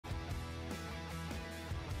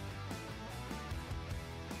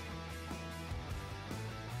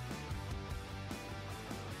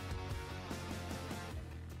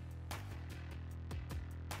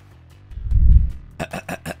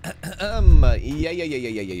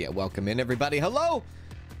Yeah. Welcome in, everybody. Hello.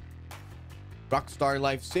 Rockstar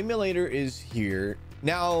Life Simulator is here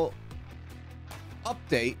now.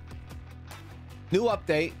 New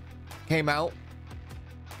update came out,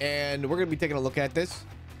 and we're gonna be taking a look at this.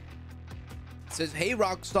 It says, "Hey,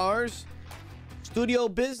 Rockstars, studio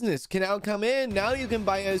business can now come in. Now you can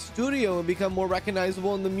buy a studio and become more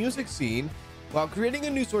recognizable in the music scene while creating a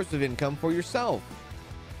new source of income for yourself."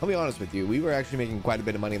 I'll be honest with you, we were actually making quite a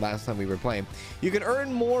bit of money last time we were playing. You can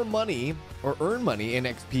earn more money or earn money in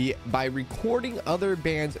XP by recording other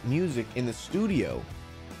bands' music in the studio.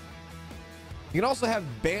 You can also have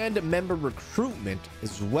band member recruitment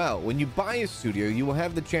as well. When you buy a studio, you will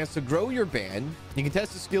have the chance to grow your band. You can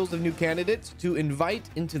test the skills of new candidates to invite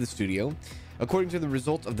into the studio. According to the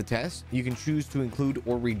results of the test, you can choose to include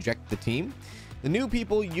or reject the team. The new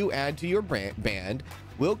people you add to your band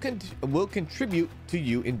will contribute to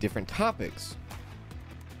you in different topics.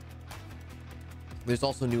 There's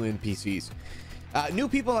also new NPCs. New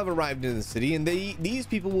people have arrived in the city, and these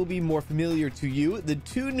people will be more familiar to you. The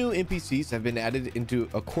 2 new NPCs have been added into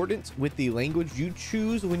accordance with the language you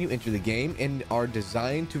choose when you enter the game and are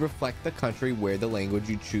designed to reflect the country where the language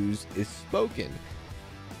you choose is spoken.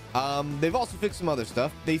 They've also fixed some other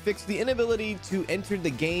stuff. They fixed the inability to enter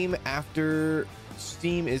the game after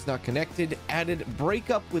Steam is not connected, added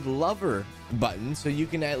break up with lover button, so you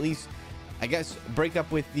can at least, I guess, break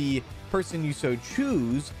up with the person you so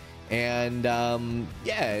choose, and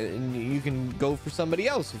yeah, and you can go for somebody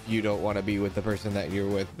else if you don't want to be with the person that you're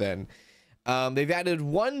with then. They've added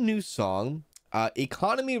 1 new song,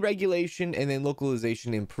 economy regulation, and then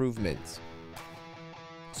localization improvements.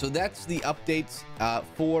 So that's the updates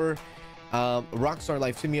for Rockstar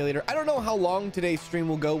Life Simulator. I don't know how long today's stream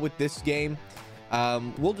will go with this game.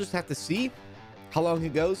 We'll just have to see how long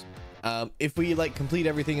it goes. If we like complete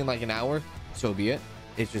everything in like an hour, so be it.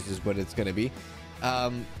 It's just is what it's gonna be.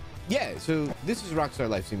 Yeah, so this is Rockstar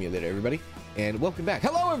Life Simulator, everybody, and welcome back.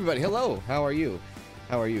 Hello, everybody. Hello. How are you?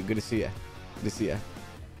 How are you? Good to see you. Good to see you.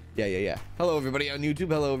 Yeah. Hello, everybody on YouTube.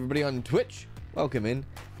 Hello, everybody on Twitch. Welcome in.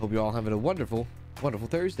 Hope you're all having a wonderful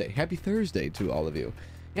Thursday. Happy Thursday to all of you.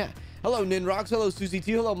 Yeah. Hello, Ninrox. Hello, Susie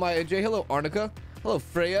T. Hello, Maya J. Hello, Arnica. Hello,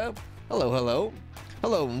 Freya. Hello.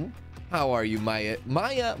 How are you, Maya?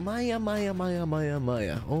 Maya.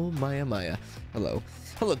 Oh, Maya. Hello,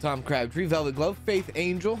 Tom Crabtree, Velvet Glove, Faith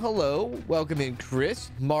Angel. Hello. Welcome in,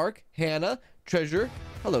 Chris, Mark, Hannah, Treasure.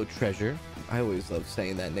 Hello, Treasure. I always love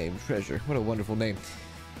saying that name, Treasure. What a wonderful name.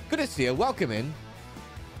 Good to see you. Welcome in.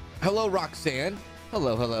 Hello, Roxanne.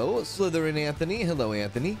 Hello. Slytherin Anthony. Hello,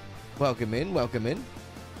 Anthony. Welcome in.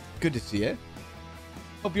 Good to see you.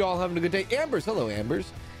 Hope you all having a good day. Ambers. Hello,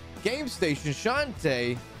 Ambers. Game Station.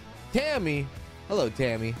 Shantae. Tammy. Hello,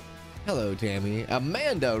 Tammy.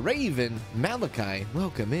 Amanda. Raven. Malachi.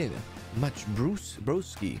 Welcome in. Much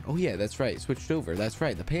Broski. Oh, yeah, that's right. Switched over. That's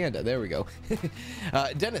right. The panda. There we go.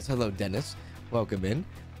 Dennis. Hello, Dennis. Welcome in.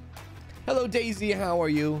 Hello, Daisy. How are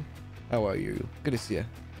you? Good to see you.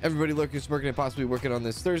 Everybody lurking, smirking, and possibly working on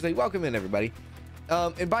this Thursday. Welcome in, everybody.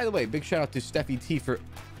 And by the way, big shout out to Steffi T for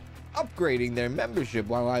upgrading their membership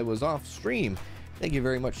while I was off stream. Thank you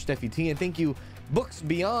very much, Steffi T. And thank you, Books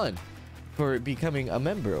Beyond, for becoming a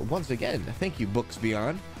member once again. Thank you, Books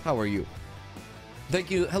Beyond. How are you? Thank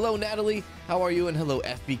you. Hello, Natalie. How are you? And hello,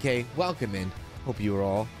 FBK. Welcome in. Hope you are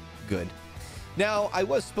all good. Now, I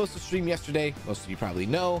was supposed to stream yesterday. Most of you probably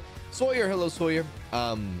know. Sawyer. Hello, Sawyer.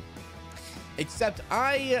 Except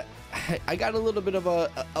I got a little bit of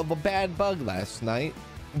a bad bug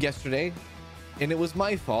yesterday, and it was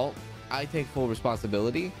my fault. I take full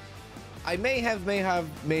responsibility. I may have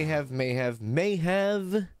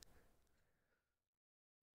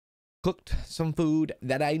cooked some food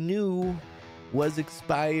that I knew was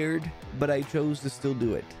expired, but I chose to still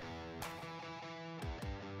do it.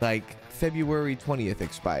 Like February 20th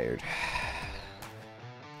expired.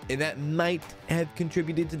 And that might have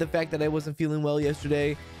contributed to the fact that I wasn't feeling well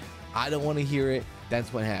yesterday. I don't want to hear it.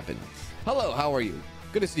 That's what happened. Hello, how are you?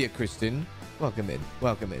 Good to see you, Kristen. Welcome in.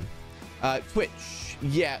 Twitch.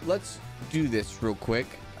 Yeah, let's do this real quick.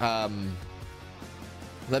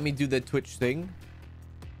 Let me do the Twitch thing.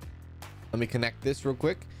 Let me connect this real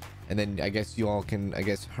quick, and then I guess you all can,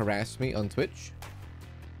 harass me on Twitch.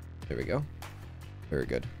 There we go. Very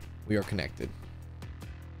good. We are connected.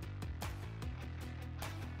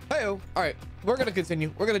 Hey-o. All right, we're gonna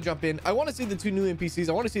continue. We're gonna jump in. I want to see the 2 new NPCs.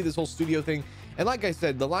 I want to see this whole studio thing. And like I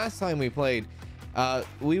said, the last time we played,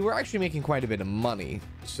 we were actually making quite a bit of money.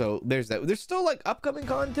 So there's that. There's still like upcoming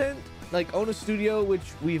content, like own a studio,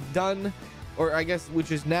 which we've done, or I guess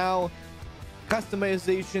which is now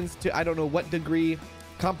customizations to I don't know what degree.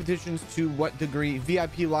 competitions to what degree,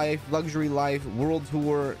 VIP life, luxury life, world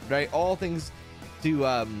tour, right? All things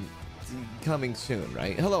to coming soon,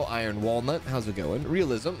 right? Hello, Iron Walnut. How's it going?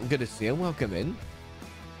 Realism, good to see you. Welcome in.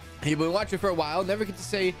 You've been watching for a while. Never get to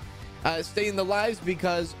say stay in the lives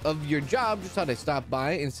because of your job. Just thought I'd stop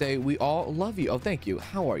by and say we all love you. Oh, thank you.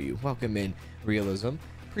 How are you? Welcome in, Realism.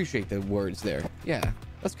 Appreciate the words there. Yeah,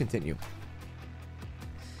 let's continue.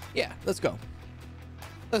 Yeah, let's go.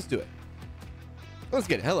 Let's do it. Let's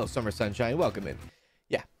get it. Hello, Summer Sunshine. Welcome in.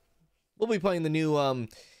 Yeah, we'll be playing the new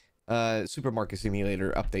Supermarket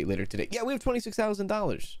Simulator update later today. Yeah, we have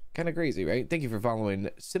 $26,000. Kind of crazy, right? Thank you for following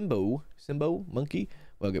Simbo Monkey.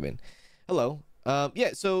 Welcome in. Hello.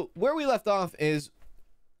 Yeah, so where we left off is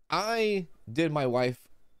I did my wife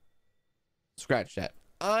scratch that.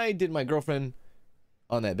 I did my girlfriend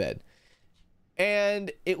on that bed, and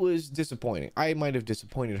it was disappointing. I might have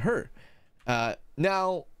disappointed her.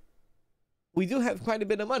 Now we do have quite a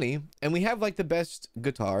bit of money, and we have like the best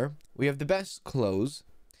guitar. We have the best clothes.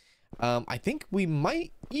 I think we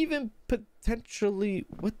might even potentially,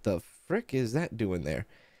 what the frick is that doing there?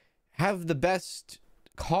 Have the best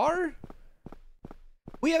car.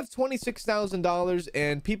 We have $26,000,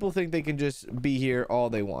 and people think they can just be here all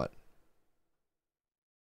they want.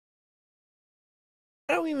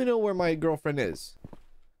 I don't even know where my girlfriend is.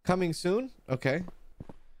 Coming soon? Okay.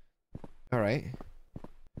 All right.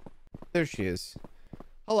 There she is.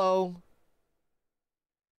 Hello.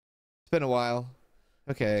 It's been a while.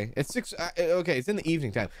 Okay. It's 6. Okay, it's in the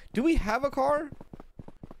evening time. Do we have a car?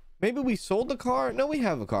 Maybe we sold the car? No, we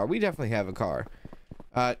have a car. We definitely have a car.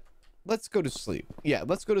 Let's go to sleep. Yeah,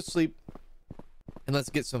 let's go to sleep. And let's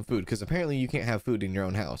get some food, because apparently you can't have food in your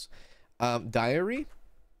own house. Diary?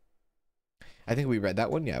 I think we read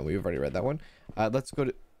that one. Yeah, we've already read that one. Let's go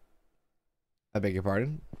to... I beg your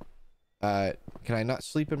pardon. Can I not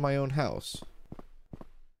sleep in my own house?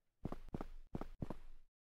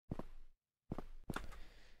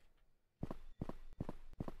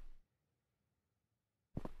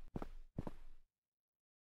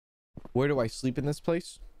 Where do I sleep in this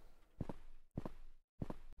place?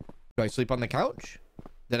 Do I sleep on the couch?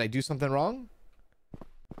 Did I do something wrong?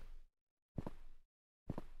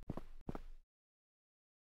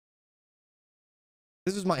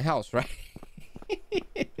 This is my house, right?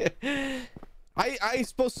 I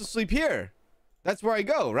supposed to sleep here. That's where I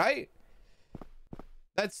go, right?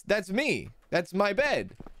 That's me. That's my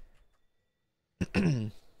bed.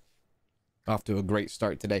 Off to a great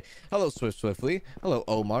start today. Hello, Swiftly. Hello,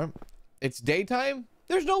 Omar. It's daytime?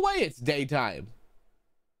 There's no way it's daytime.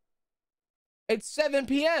 It's 7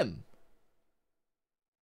 p.m.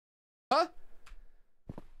 Huh?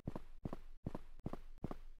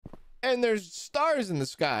 And there's stars in the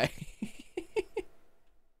sky.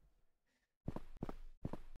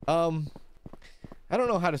 I don't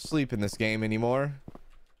know how to sleep in this game anymore.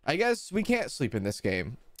 I guess we can't sleep in this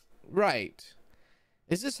game. Right.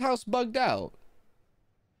 Is this house bugged out?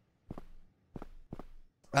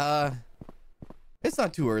 It's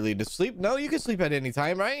not too early to sleep. No, you can sleep at any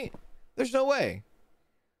time, right? There's no way.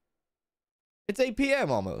 It's 8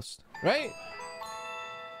 p.m. almost, right?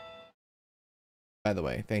 By the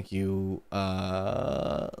way, thank you,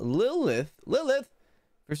 Lilith,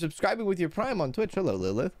 for subscribing with your Prime on Twitch. Hello,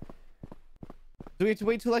 Lilith. Do we have to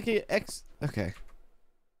wait till like X? Okay.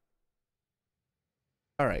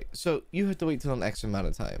 All right, so you have to wait till an X amount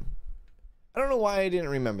of time. I don't know why I didn't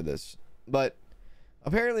remember this, but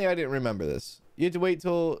apparently I didn't remember this. You have to wait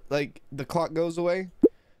till like the clock goes away.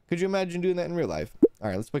 Could you imagine doing that in real life? All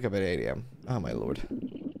right, let's wake up at 8 a.m. Oh my lord.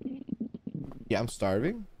 Yeah, I'm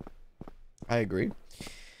starving. I agree.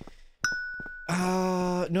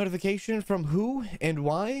 Notification from who and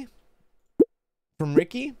why? From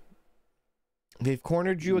Ricky. They've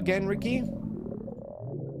cornered you again, Ricky.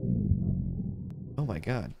 Oh my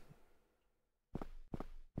god.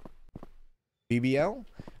 BBL?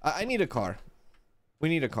 I need a car. We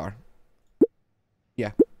need a car.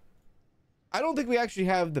 Yeah. I don't think we actually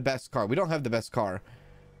have the best car. We don't have the best car.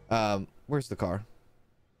 Where's the car?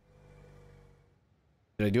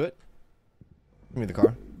 Did I do it? Give me the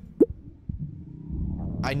car.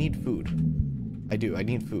 I need food. I do. I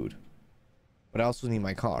need food. But I also need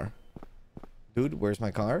my car. Dude, where's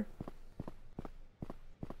my car?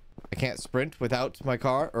 I can't sprint without my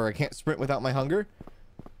car, or I can't sprint without my hunger.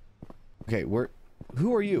 Okay,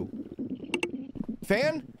 who are you?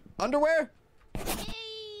 Fan? Underwear?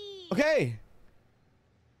 Okay.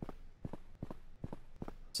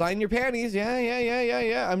 Sign your panties.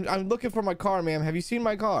 Yeah. I'm looking for my car, ma'am. Have you seen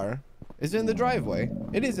my car? Is it in the driveway?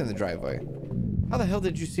 It is in the driveway. How the hell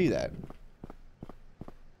did you see that?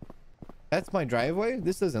 That's my driveway?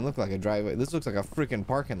 This doesn't look like a driveway. This looks like a freaking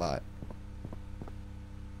parking lot.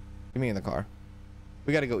 Get me in the car.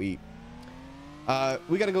 We gotta go eat.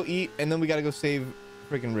 We gotta go eat, and then we gotta go save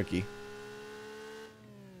freaking Ricky.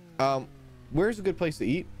 Where's a good place to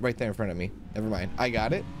eat? Right there in front of me. Never mind. I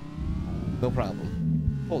got it. No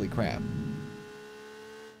problem. Holy crap.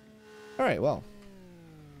 All right, well.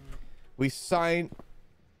 We signed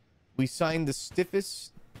the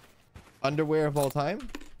stiffest underwear of all time.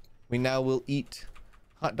 We now will eat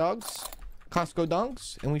hot dogs, Costco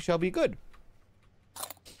donks, and we shall be good.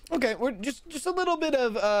 Okay, we're just a little bit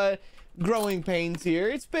of growing pains here.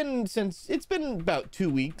 It's been about 2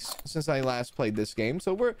 weeks since I last played this game,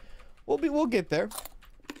 so we'll get there.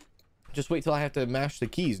 Just wait till I have to mash the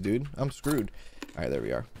keys, dude. I'm screwed. All right, there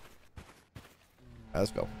we are. All right,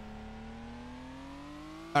 let's go.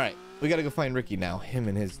 All right, we gotta go find Ricky now. Him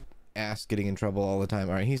and his ass getting in trouble all the time.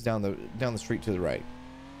 All right, he's down the street to the right.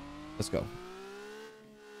 Let's go.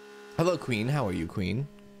 Hello, Queen. How are you, Queen?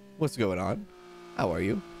 What's going on? How are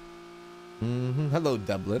you? Hello,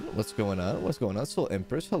 Dublin. What's going on? What's going on? Soul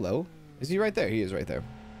Empress. Hello. Is he right there? He is right there.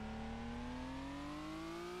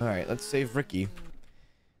 All right, let's save Ricky.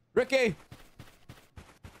 Ricky!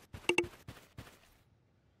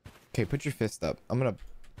 Okay, put your fist up. I'm gonna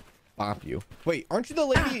bop you. Wait, aren't you the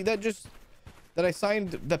lady that I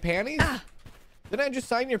signed the panties? Didn't I just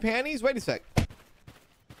sign your panties? Wait a sec.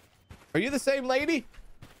 Are you the same lady?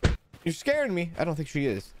 You're scaring me. I don't think she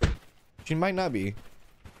is. She might not be.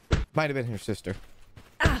 Might have been her sister.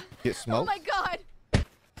 Get smoked. Oh my god.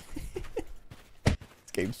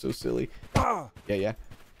 This game's so silly. Yeah.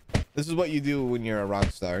 This is what you do when you're a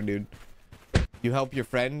Rockstar, dude. You help your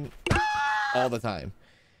friend all the time.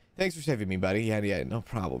 Thanks for saving me, buddy. Yeah, no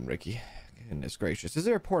problem, Ricky. Goodness gracious. Is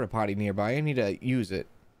there a porta potty nearby? I need to use it.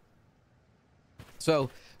 So,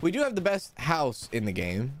 we do have the best house in the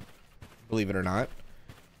game. Believe it or not.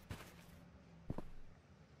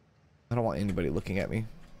 I don't want anybody looking at me.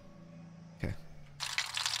 Okay.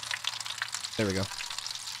 There we go.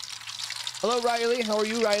 Hello, Riley. How are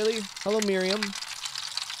you, Riley? Hello, Miriam.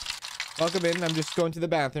 Welcome in. I'm just going to the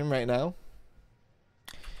bathroom right now.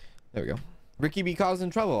 There we go. Ricky be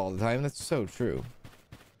causing trouble all the time. That's so true.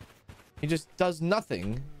 He just does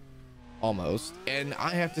nothing, almost, and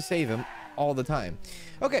I have to save him all the time.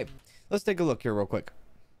 Okay, let's take a look here real quick.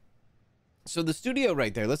 So the studio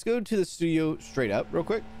right there. Let's go to the studio straight up real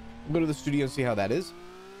quick. We'll go to the studio and see how that is.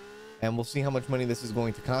 And we'll see how much money this is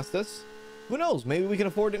going to cost us. Who knows? Maybe we can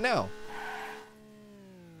afford it now.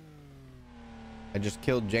 I just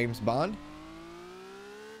killed James Bond.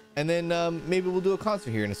 And then maybe we'll do a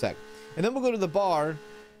concert here in a sec. And then we'll go to the bar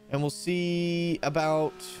and we'll see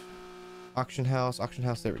about auction house.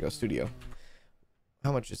 There we go. Studio.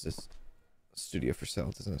 How much is this studio for sale?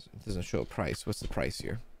 It doesn't show a price. What's the price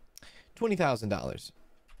here? $20,000.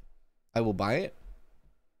 I will buy it.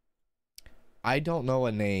 I don't know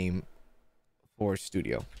a name for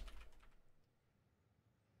studio.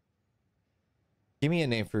 Give me a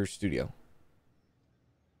name for a studio.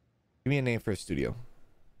 Give me a name for a studio.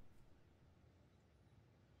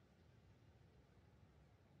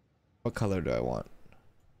 What color do I want?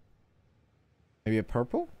 Maybe a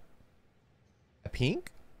purple? A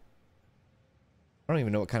pink? I don't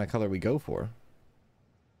even know what kind of color we go for.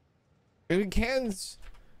 Cans.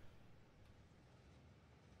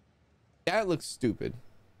 That looks stupid.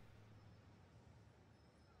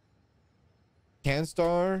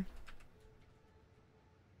 Canstar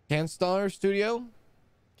Studio.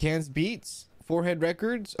 Cans Beats. Forehead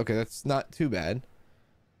Records. Okay, that's not too bad.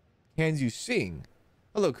 Cans You Sing.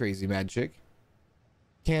 Hello, Crazy Mad Chick.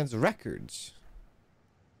 Cans Records.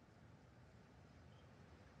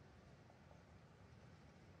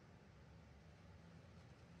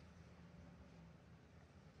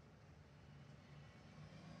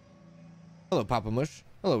 Hello, Papa Mush.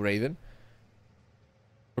 Hello, Raven.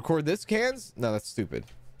 Record this, Cans? No, that's stupid.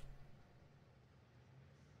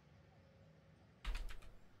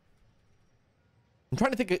 I'm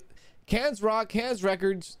trying to think of Cans Rock, Cans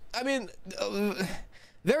Records. I mean,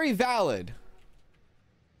 very valid.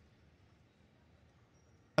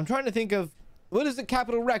 I'm trying to think of, what is it?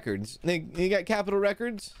 Capitol Records. You got Capitol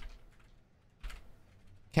Records?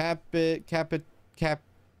 Capital.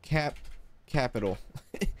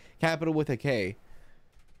 Capital with a K.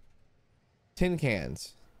 Tin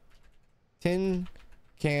Cans. Tin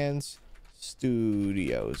Cans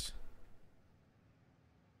Studios.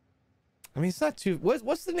 I mean, it's not too...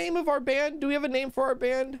 What's the name of our band? Do we have a name for our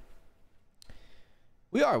band?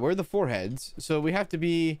 We're the Foreheads, so we have to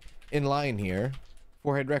be in line here.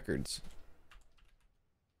 Forehead Records.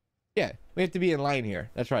 Yeah, we have to be in line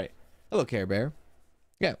here. That's right. Hello, Care Bear.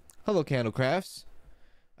 Yeah, Hello, Candle Crafts.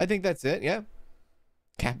 I think that's it. Yeah.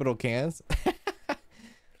 Capital cans.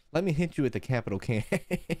 Let me hit you with the capital cans.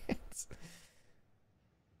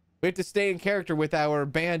 We have to stay in character with our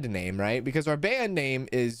band name, right? Because our band name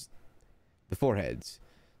is the Foreheads.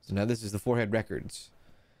 So now this is the Forehead Records.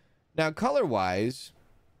 Now, color-wise,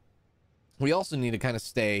 we also need to kind of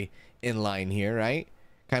stay in line here, right?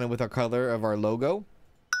 Kind of with our color of our logo.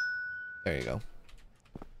 There you go.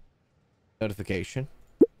 Notification.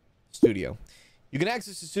 Studio. You can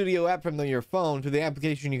access the Studio app from your phone. Through the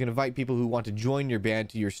application, you can invite people who want to join your band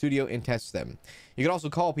to your studio and test them. You can also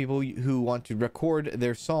call people who want to record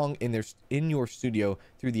their song in your studio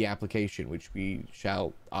through the application, which we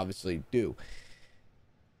shall obviously do.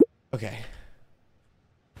 Okay.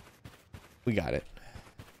 We got it.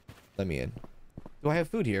 Let me in. Do I have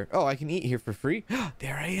food here? Oh, I can eat here for free?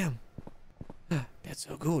 There I am. That's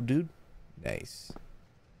so cool, dude. Nice.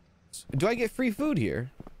 Do I get free food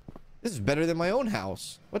here? This is better than my own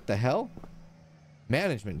house. What the hell?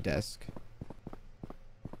 Management desk.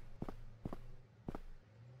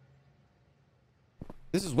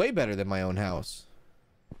 This is way better than my own house.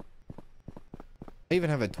 I even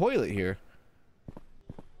have a toilet here.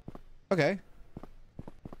 Okay.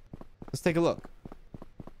 Let's take a look.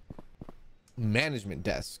 Management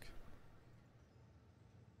desk.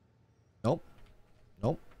 Nope.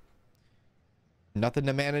 Nope. Nothing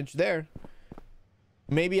to manage there.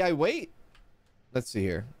 Maybe I wait. Let's see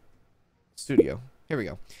here. Studio. Here we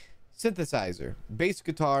go. Synthesizer. Bass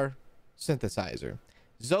guitar. Synthesizer.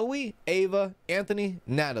 Zoe, Ava, Anthony,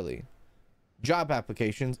 Natalie. Job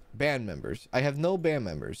applications. Band members. I have no band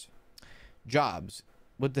members. Jobs.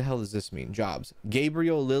 What the hell does this mean? Jobs.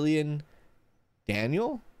 Gabriel, Lillian,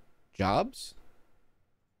 Daniel. Jobs.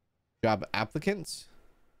 Job applicants.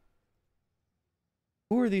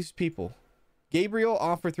 Who are these people? Gabriel,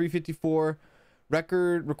 offer 354.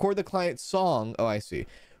 Record the client's song. Oh, I see.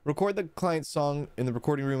 Record the client's song in the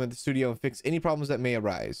recording room at the studio and fix any problems that may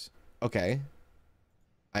arise. Okay.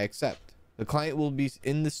 I accept. The client will be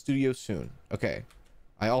in the studio soon. Okay.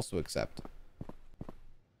 I also accept.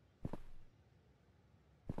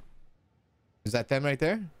 Is that them right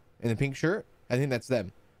there? In the pink shirt? I think that's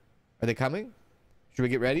them. Are they coming? Should we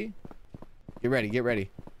get ready? Get ready. Get ready.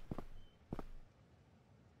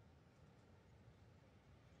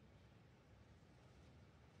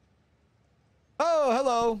 Oh,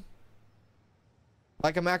 hello.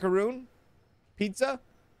 Like a macaroon? Pizza?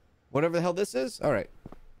 Whatever the hell this is? All right.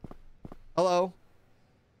 Hello.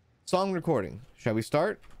 Song recording. Shall we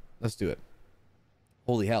start? Let's do it.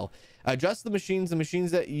 Holy hell. Adjust the machines. The machines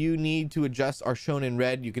that you need to adjust are shown in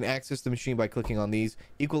red. You can access the machine by clicking on these.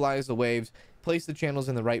 Equalize the waves. Place the channels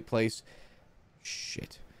in the right place.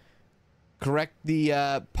 Shit. Correct the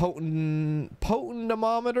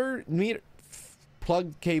potentiometer meter.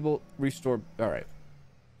 Plug cable. Restore. All right.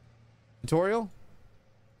 Tutorial.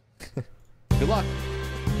 Good luck.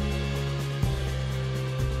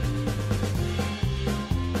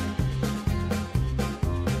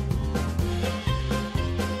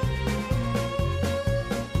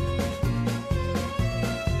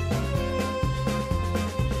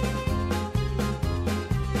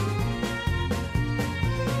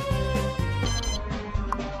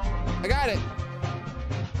 I got it.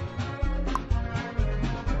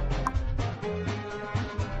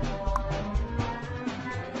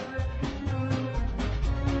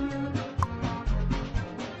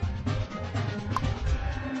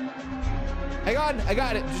 Hang on, I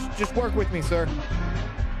got it. Just work with me, sir.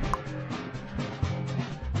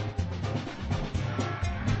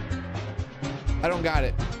 I don't got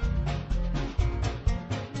it.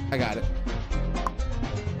 I got it.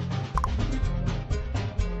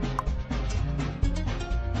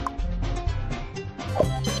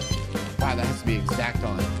 Wow, that has to be exact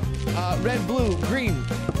on. Red, blue, green.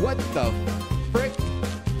 What the frick?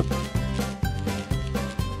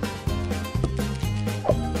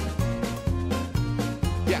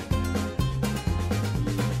 Yeah.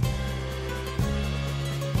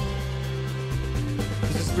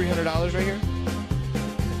 This is $300 right here.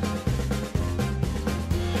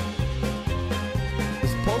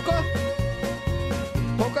 This is polka?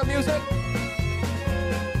 Polka music?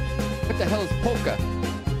 What the hell is polka?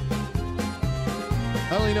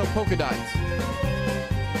 I only know polka dots.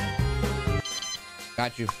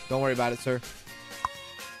 Got you. Don't worry about it, sir.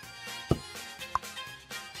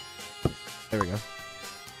 There we go.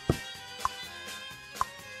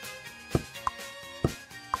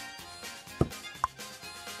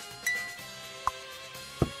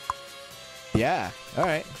 Yeah. All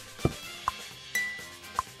right.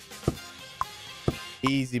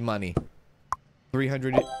 Easy money.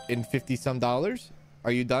 $350 some dollars.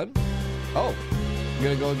 Are you done? Oh,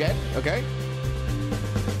 you're gonna go again? Okay.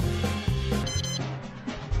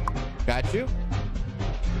 Got you.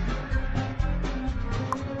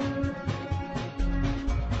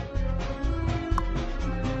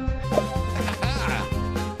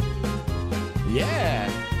 Yeah.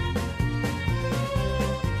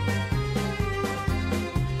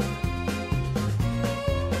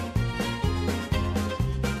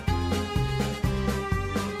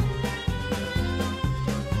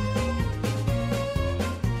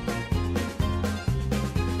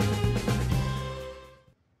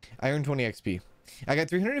 I earned 20 XP. I got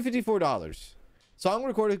 $354. Song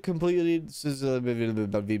recorded completed.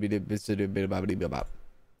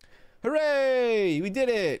 Hooray! We did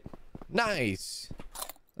it! Nice.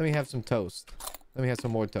 Let me have some toast. Let me have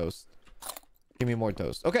some more toast. Give me more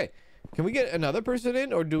toast. Okay. Can we get another person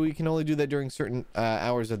in, or do we can only do that during certain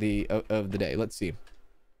hours of the day? Let's see.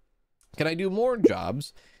 Can I do more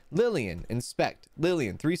jobs? Lillian, inspect.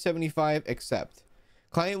 Lillian, 375, accept.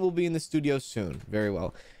 Client will be in the studio soon. Very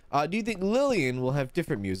well. Do you think Lillian will have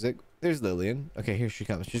different music? There's Lillian. Okay, here she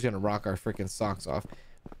comes. She's gonna rock our freaking socks off.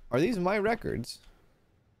 Are these my records?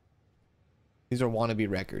 These are wannabe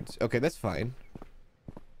records. Okay, that's fine.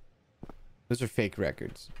 Those are fake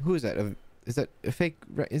records. Who is that? Is that a fake?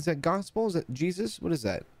 Is that gospel? Is that Jesus? What is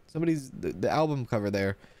that? Somebody's the album cover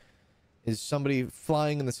there is somebody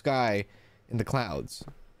flying in the sky in the clouds.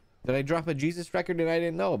 Did I drop a Jesus record and I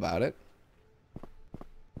didn't know about it?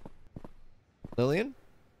 Lillian?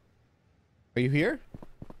 Are you here?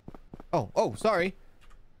 Oh, sorry.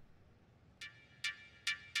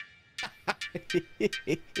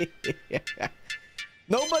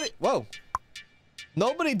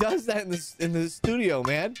 Nobody does that in the studio,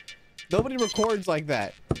 man. Nobody records like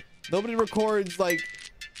that. Nobody records like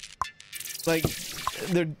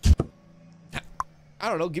they're, I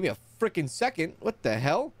don't know, give me a freaking second. What the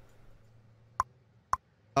hell?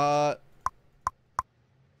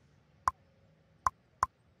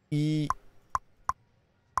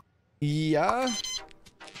 Yeah.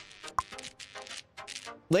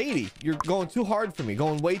 Lady, you're going too hard for me.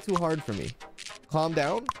 Going way too hard for me. Calm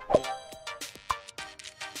down.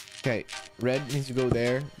 Okay, red needs to go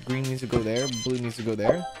there. Green needs to go there. Blue needs to go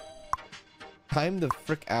there. Time the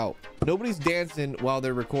frick out. Nobody's dancing while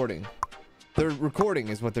they're recording. They're recording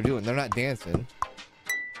is what they're doing. They're not dancing.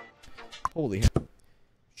 Holy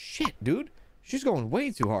shit, dude. She's going way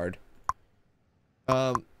too hard.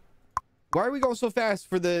 Why are we going so fast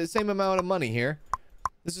for the same amount of money here?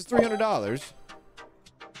 This is $300.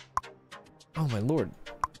 Oh my lord.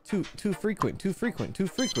 Too frequent. Too frequent. Too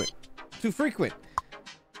frequent. Too frequent.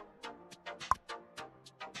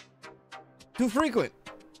 Too frequent.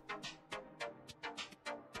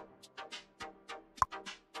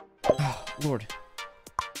 Oh, Lord.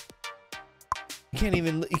 You can't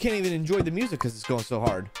even enjoy the music because it's going so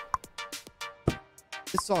hard.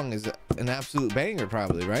 This song is an absolute banger,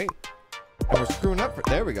 probably, right? And we're screwing up for,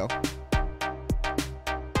 there we go.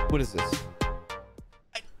 What is this?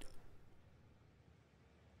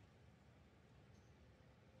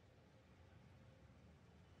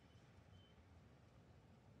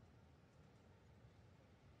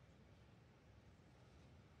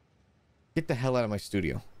 Get the hell out of my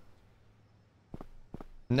studio.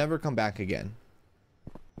 Never come back again.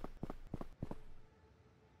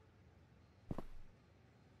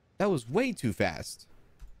 That was way too fast.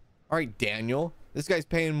 All right, Daniel. This guy's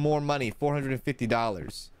paying more money,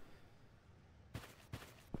 $450.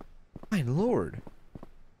 My lord.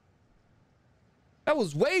 That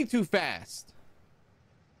was way too fast.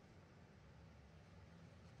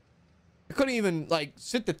 I couldn't even, like,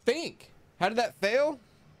 sit to think. How did that fail?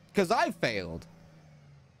 Because I failed.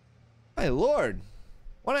 My lord.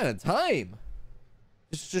 One at a time.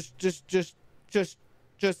 Just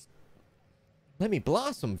let me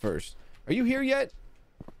blossom first. Are you here yet?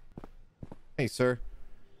 Hey, sir.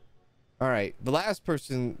 All right. The last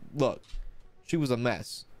person, look, she was a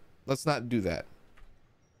mess. Let's not do that.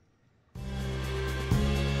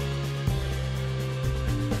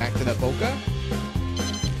 Back to the polka.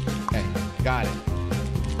 Okay, got it.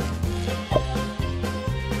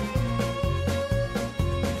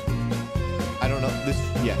 I don't know. This,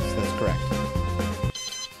 yes, that's correct.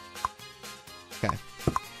 Okay.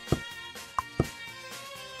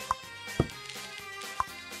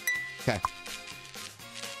 Okay.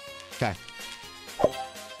 Okay.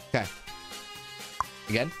 Okay.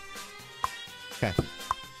 Again. Okay.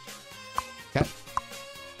 Okay.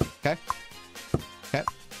 Okay. Okay.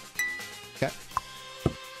 Okay.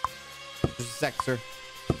 Just a sec, sir.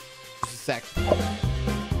 Just a sec.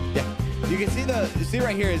 Yeah. You can see see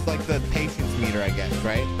right here is like the patience meter, I guess,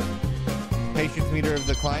 right? Patience meter of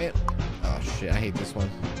the client. Oh shit, I hate this one.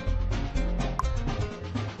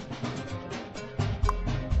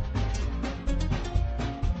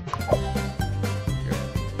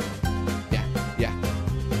 Yeah.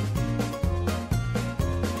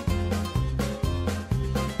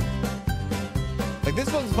 Like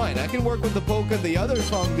this one's fine. I can work with the polka. The other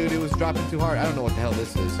song, dude, it was dropping too hard. I don't know what the hell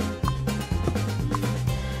this is.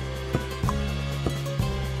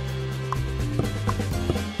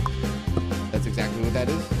 That's exactly what that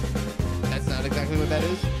is. That's not exactly what that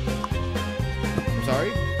is. I'm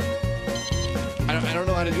sorry. I don't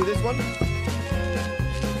know how to do this one.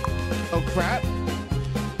 Oh crap.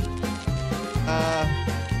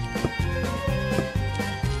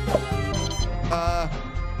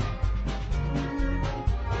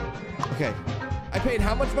 Okay. I paid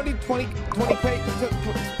how much money? 20k?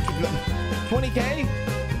 20k?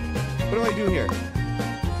 What do I do here?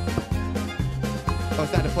 Oh,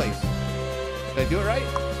 it's not in place. Did I do it right?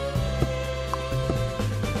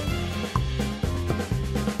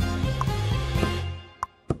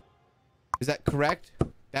 Is that correct?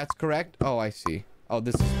 That's correct? Oh, I see. Oh,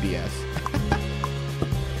 this is BS.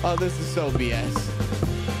 Oh, this is so BS.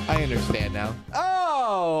 I understand now.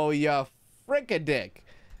 Oh, you frick-a-dick.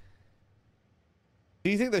 Do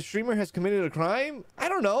you think the streamer has committed a crime? I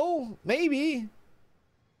don't know. Maybe.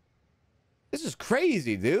 This is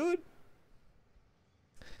crazy, dude.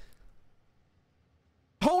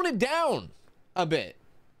 Tone it down a bit.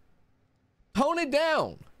 Tone it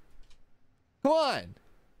down. Come on.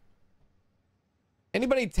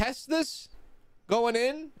 Anybody test this going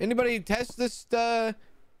in? Anybody test this,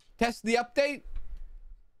 test the update?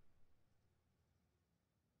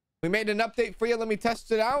 We made an update for you. Let me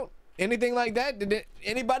test it out. Anything like that? Did it?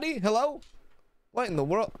 Anybody? Hello? What in the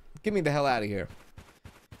world? Get me the hell out of here.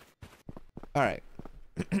 All right.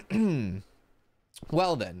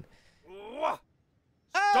 Well then.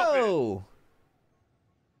 Oh!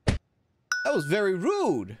 That was very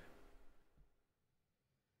rude.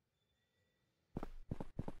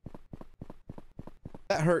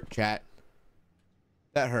 That hurt, chat.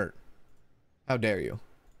 That hurt. How dare you?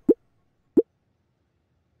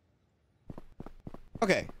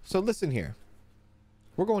 Okay, so listen here.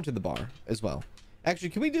 We're going to the bar as well. Actually,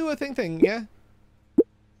 can we do a thing? Yeah?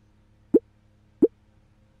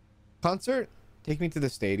 Concert? Take me to the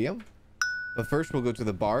stadium. But first, we'll go to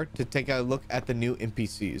the bar to take a look at the new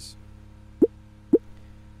NPCs.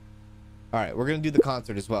 Alright, we're going to do the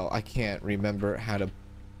concert as well. I can't remember how to...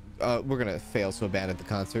 we're going to fail so bad at the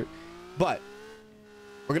concert. But,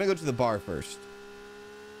 we're going to go to the bar first.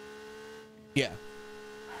 Yeah.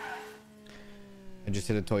 I just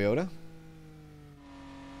hit a Toyota.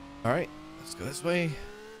 All right, let's go this way.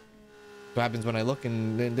 What happens when I look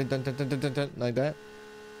and like that?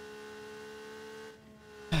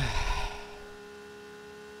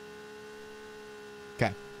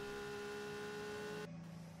 Okay.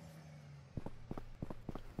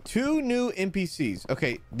 2 new NPCs.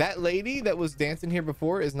 Okay, that lady that was dancing here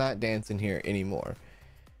before is not dancing here anymore.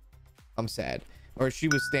 I'm sad. Or she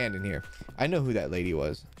was standing here. I know who that lady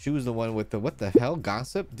was. She was the one with the what the hell?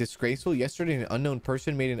 Gossip? Disgraceful? Yesterday an unknown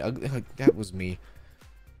person made an ugly... That was me.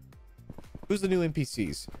 Who's the new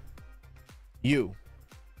NPCs? You.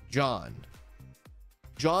 John.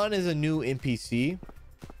 John is a new NPC.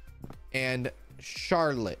 And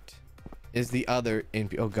Charlotte is the other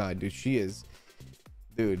NPC. Oh god, dude. She is...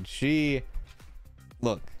 Dude, she...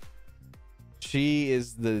 Look. She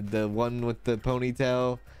is the one with the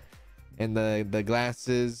ponytail. And the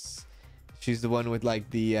glasses. She's the one with like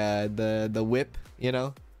the whip, you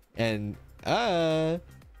know. And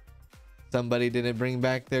somebody didn't bring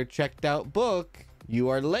back their checked out book. You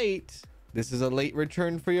are late. This is a late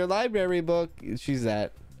return for your library book. She's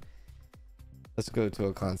that. Let's go to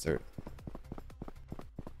a concert.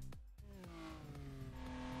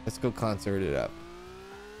 Let's go concert it up.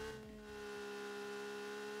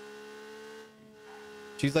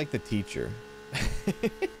 She's like the teacher.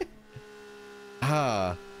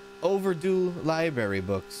 Overdue library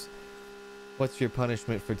books. What's your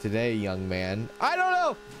punishment for today, young man? I don't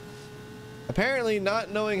know. Apparently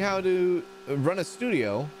not knowing how to run a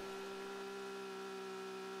studio.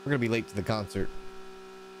 We're gonna be late to the concert.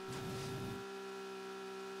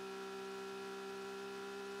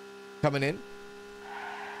 Coming in.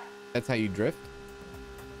 That's how you drift.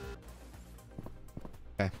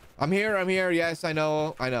 Okay. I'm here. Yes, I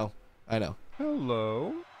know.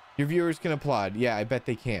 Hello. Your viewers can applaud. Yeah, I bet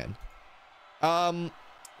they can.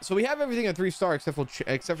 So we have everything at 3-star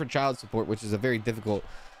except for child support, which is a very difficult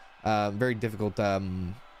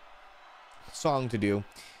song to do.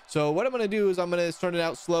 So what I'm gonna do is I'm gonna start it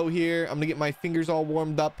out slow here. I'm gonna get my fingers all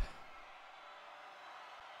warmed up.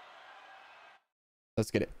 Let's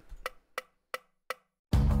get it.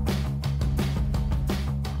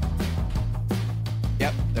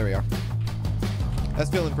 Yep, there we are. That's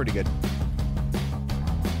feeling pretty good.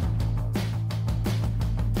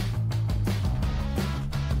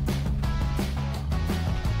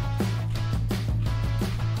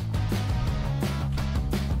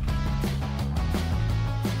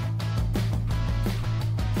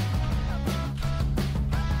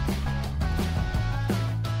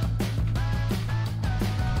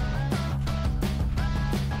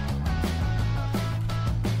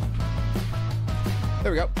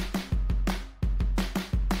 There we go.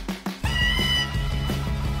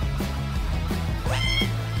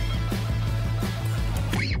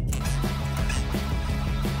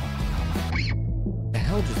 The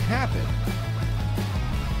hell just happened?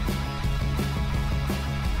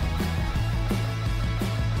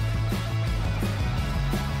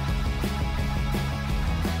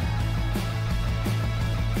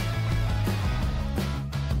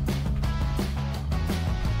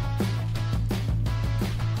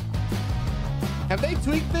 Have they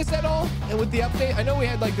tweaked this at all? And with the update, I know we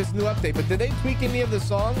had like this new update, but did they tweak any of the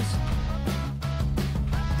songs?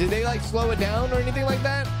 Did they like slow it down or anything like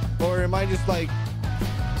that? Or am I just like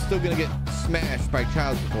still gonna get smashed by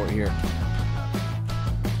child support here?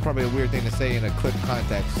 It's probably a weird thing to say in a clip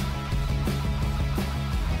context.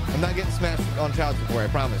 I'm not getting smashed on child support, I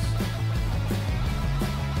promise.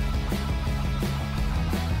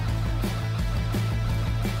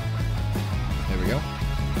 There we go.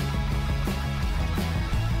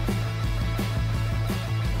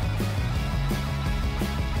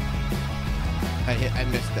 I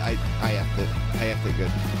missed it. I have to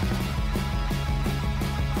good.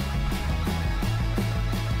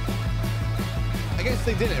 I guess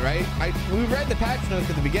they didn't, right? We read the patch notes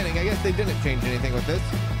at the beginning. I guess they didn't change anything with this.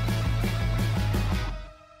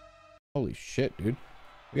 Holy shit, dude.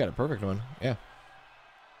 We got a perfect one. Yeah.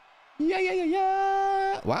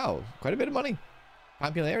 Yeah. Wow. Quite a bit of money.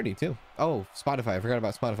 Popularity too. Oh, Spotify. I forgot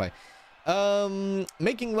about Spotify.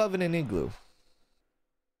 Making Love in an Igloo.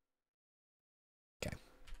 Okay.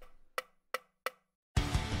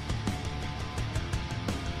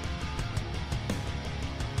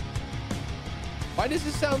 Why does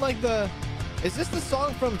this sound like the... Is this the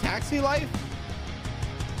song from Taxi Life?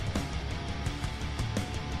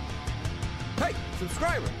 Hey,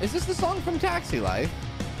 subscriber. Is this the song from Taxi Life?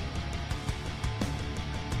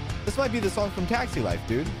 This might be the song from Taxi Life,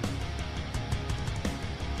 dude.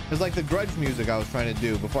 It's like the grudge music I was trying to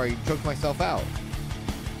do before I choked myself out.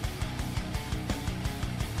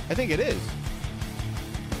 I think it is.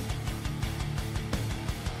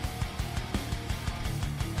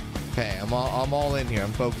 Okay, I'm all in here.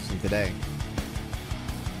 I'm focusing today.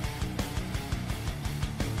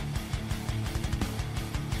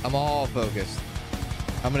 I'm all focused.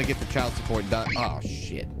 I'm gonna get the child support done. Oh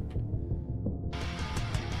shit.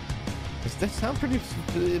 Does that sound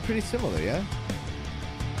pretty similar, yeah?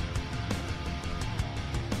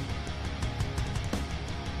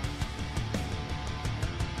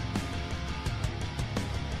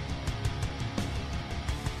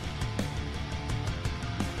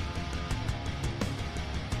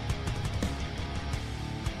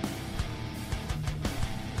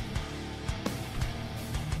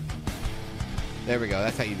 There we go.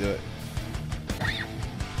 That's how you do it.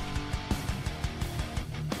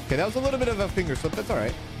 Okay, that was a little bit of a finger slip. That's all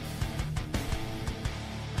right.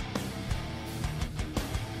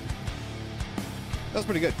 That was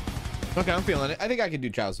pretty good. Okay, I'm feeling it. I think I can do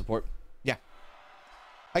child support. Yeah,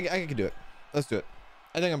 I can do it. Let's do it.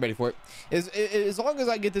 I think I'm ready for it. As long as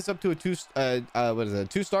I get this up to a what is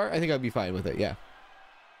it, a 2-star, I think I'll be fine with it. Yeah.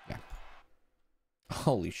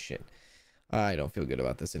 Holy shit. I don't feel good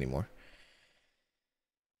about this anymore.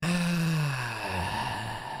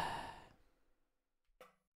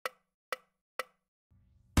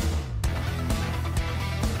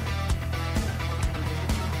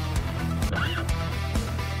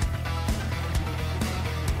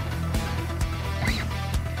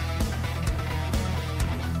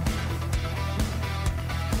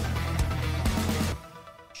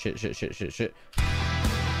 Shit.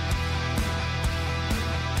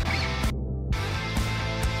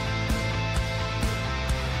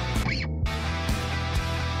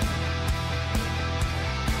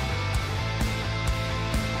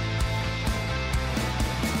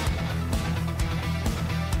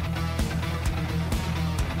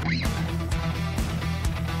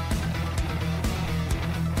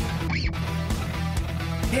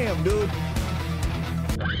 Damn, dude.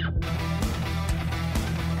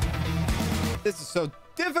 This is so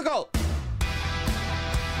difficult.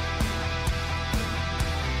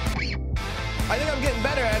 I think I'm getting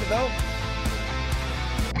better at it though.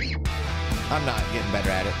 I'm not getting better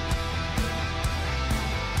at it.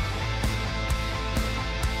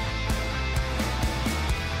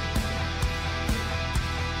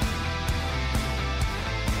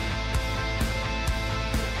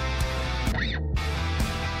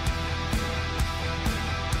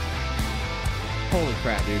 Holy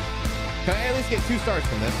crap, dude. Can I at least get 2 stars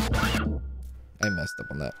from this? I messed up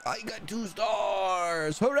on that. I got 2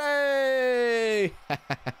 stars. Hooray!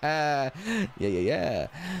 Yeah.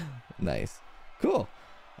 Nice. Cool.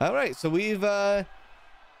 All right. So we've gotten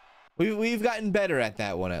better at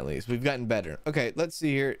that one, at least. We've gotten better. Okay, let's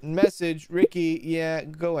see here. Message, Ricky. Yeah,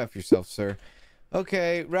 go F yourself, sir.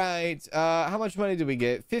 Okay, right. How much money did we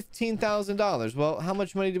get? $15,000. Well, how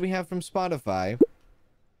much money do we have from Spotify?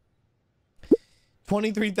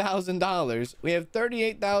 $23,000. We have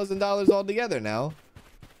 $38,000 altogether now.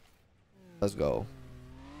 Let's go.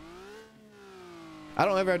 I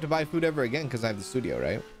don't ever have to buy food ever again because I have the studio,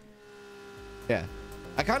 right? Yeah.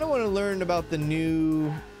 I kind of want to learn about the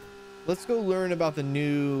new... Let's go learn about the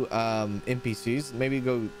new NPCs. Maybe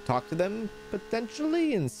go talk to them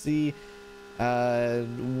potentially and see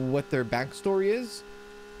what their backstory is.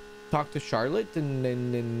 Talk to Charlotte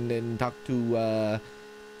and talk to...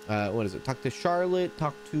 what is it? Talk to Charlotte,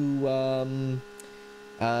 talk to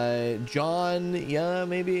John. Yeah,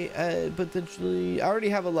 maybe potentially. I already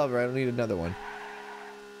have a lover. I don't need another one.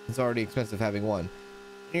 It's already expensive having one.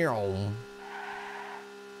 You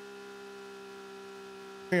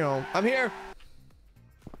know, I'm here.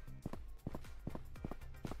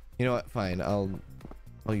 You know what? Fine. I'll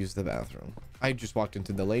use the bathroom. I just walked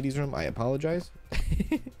into the ladies' room. I apologize.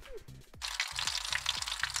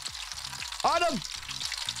 Autumn.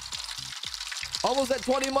 Almost at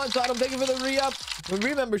 20 months, Autumn. Thank you for the re-up. The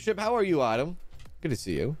re-membership. How are you, Autumn? Good to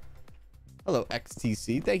see you. Hello,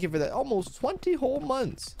 XTC. Thank you for that. Almost 20 whole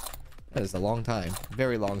months. That is a long time.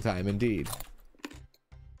 Very long time indeed.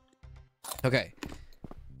 Okay.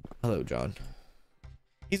 Hello, John.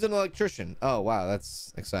 He's an electrician. Oh, wow.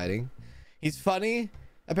 That's exciting. He's funny,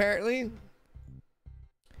 apparently.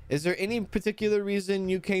 Is there any particular reason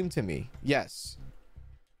you came to me? Yes.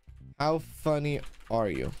 How funny are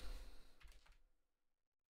you?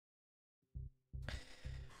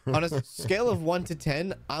 On a scale of 1 to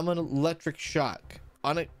 10, I'm an electric shock.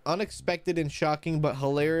 Unexpected and shocking, but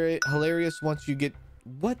hilarious once you get...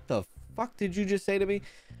 What the fuck did you just say to me?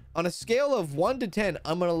 On a scale of 1 to 10,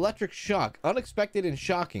 I'm an electric shock. Unexpected and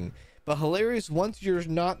shocking, but hilarious once you're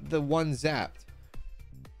not the one zapped.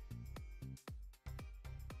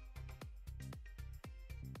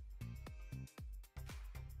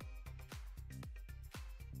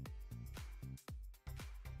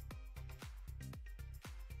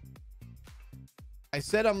 I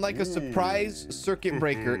said I'm like a surprise circuit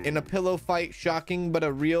breaker in a pillow fight, shocking, but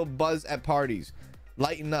a real buzz at parties.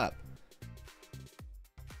 Lighten up.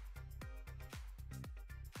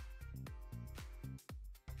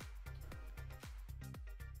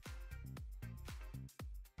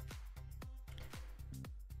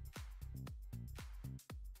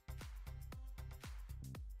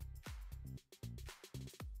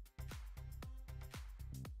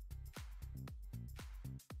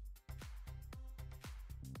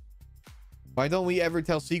 Why don't we ever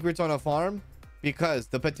tell secrets on a farm? Because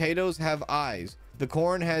the potatoes have eyes, the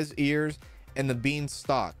corn has ears, and the beans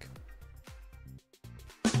stalk.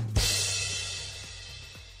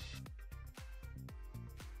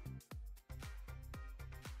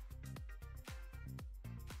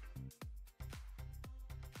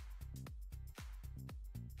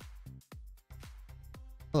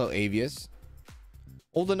 Hello, Avius.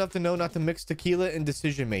 Old enough to know not to mix tequila in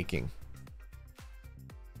decision making.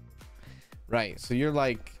 Right, so you're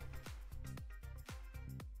like...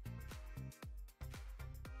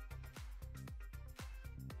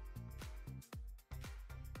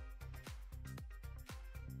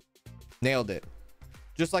 Nailed it.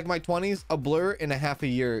 Just like my 20s, a blur and a half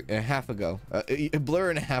ago. A blur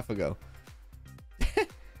and a half ago.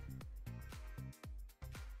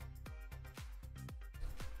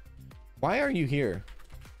 Why are you here?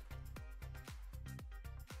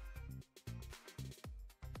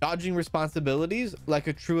 Dodging responsibilities like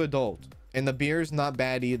a true adult. And the beer's not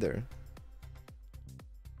bad either.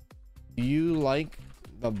 Do you like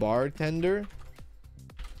the bartender?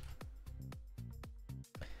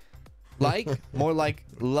 Like? More like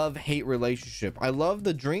love-hate relationship. I love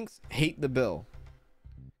the drinks, hate the bill.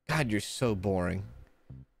 God, you're so boring.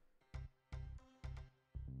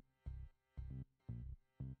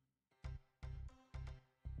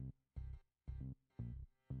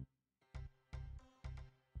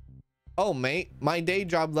 Oh, mate, my day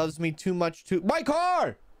job loves me too much to... My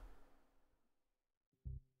car!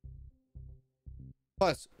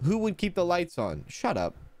 Plus, who would keep the lights on? Shut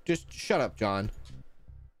up. Just shut up, John.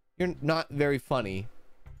 You're not very funny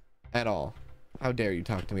at all. How dare you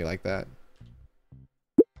talk to me like that?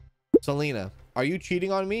 Selena, are you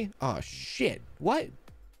cheating on me? Oh, shit. What?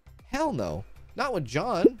 Hell no. Not with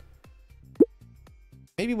John.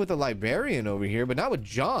 Maybe with the librarian over here, but not with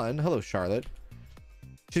John. Hello, Charlotte.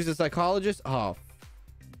 She's a psychologist. Oh,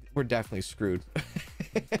 we're definitely screwed.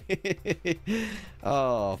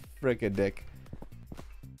 Oh, frickin' dick.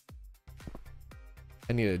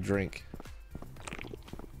 I need a drink.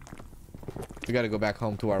 We gotta go back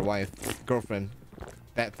home to our wife, girlfriend,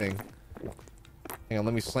 that thing. Hang on,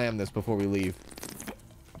 let me slam this before we leave.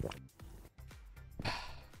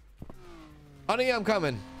 Honey, I'm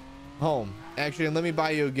coming home. Actually, let me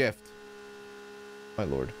buy you a gift. My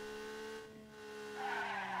lord.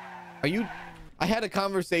 Are you... I had a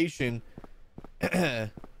conversation.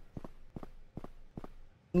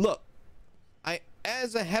 Look,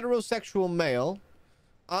 as a heterosexual male,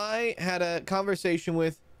 I had a conversation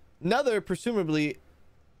with another presumably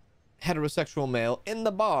heterosexual male in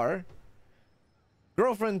the bar.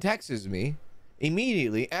 Girlfriend texts me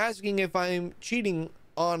immediately asking if I'm cheating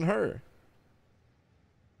on her.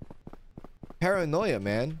 Paranoia,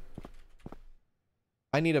 man.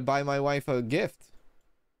 I need to buy my wife a gift.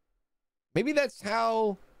 Maybe that's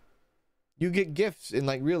how you get gifts in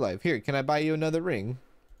like real life. Here, can I buy you another ring?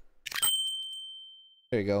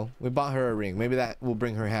 There you go. We bought her a ring. Maybe that will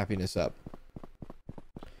bring her happiness up.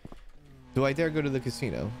 Do I dare go to the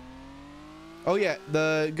casino? Oh yeah,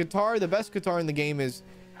 the guitar, the best guitar in the game is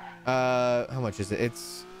how much is it?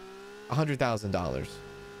 It's $100,000.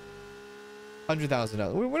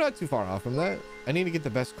 $100,000. We're not too far off from that. I need to get the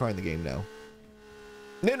best car in the game now.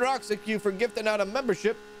 Ninrox, thank you for gifting out a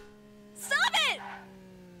membership. Stop it!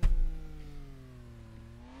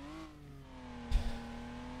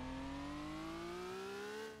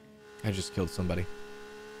 I just killed somebody.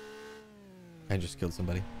 I just killed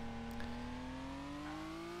somebody.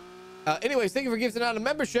 Anyways, thank you for gifting out a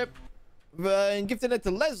membership and gifting it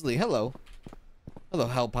to Leslie. Hello. Hello,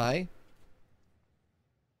 Hellpie.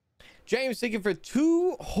 James, thank you for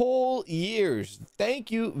 2 whole years.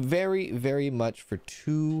 Thank you very, very much for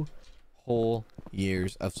 2 whole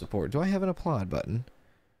years of support. Do I have an applaud button?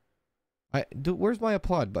 Where's my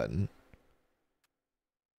applaud button?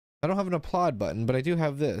 I don't have an applaud button, but I do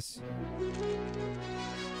have this.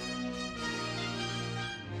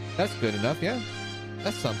 That's good enough, yeah.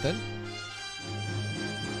 That's something.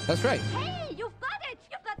 That's right. Hey, you've got it!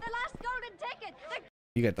 You've got the last golden ticket!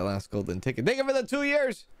 You got the last golden ticket. Thank you for the 2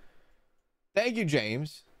 years! Thank you,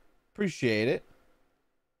 James. Appreciate it.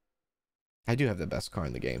 I do have the best car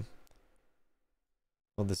in the game.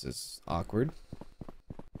 Well, this is awkward.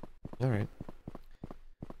 Alright.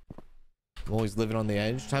 I'm always living on the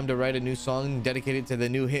edge. Time to write a new song dedicated to the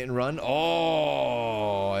new hit and run.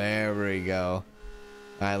 Oh, there we go.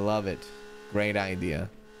 I love it. Great idea.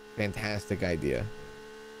 Fantastic idea.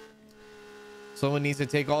 Someone needs to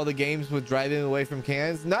take all the games with driving away from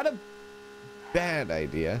cans. Not a bad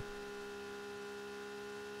idea.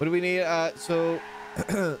 What do we need? So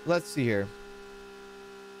let's see here.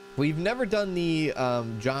 We've never done the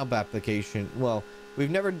job application. Well, we've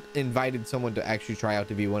never invited someone to actually try out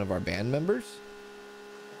to be one of our band members.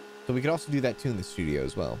 So we could also do that too in the studio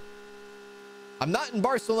as well. I'm not in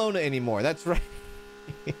Barcelona anymore. That's right.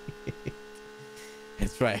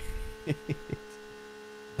 That's right.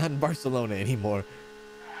 Not in Barcelona anymore.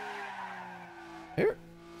 Here,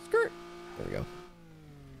 skirt. There we go.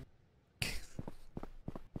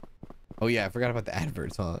 Oh yeah, I forgot about the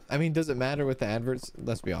adverts, huh? I mean, does it matter with the adverts?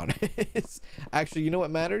 Let's be honest. Actually, you know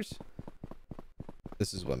what matters?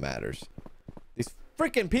 This is what matters. These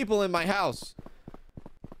freaking people in my house.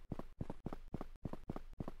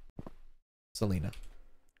 Selena.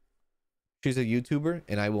 She's a YouTuber,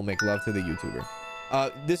 and I will make love to the YouTuber.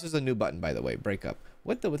 This is a new button, by the way. Break up.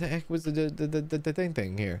 What the heck was the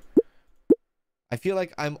thing here? I feel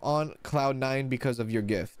like I'm on cloud 9 because of your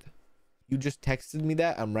gift. You just texted me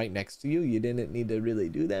that. I'm right next to you. You didn't need to really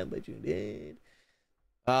do that, but you did.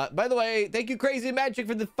 By the way, thank you, Crazy Magic,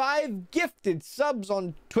 for the 5 gifted subs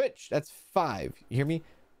on Twitch. That's 5. You hear me?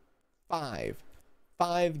 5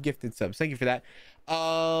 gifted subs. Thank you for that.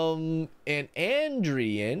 And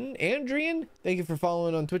Andrian, thank you for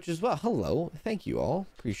following on Twitch as well. Hello. Thank you all.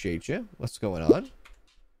 Appreciate you. What's going on?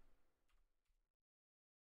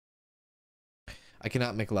 I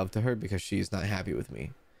cannot make love to her because she is not happy with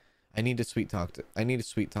me. I need to sweet talk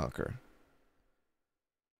her.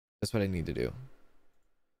 That's what I need to do.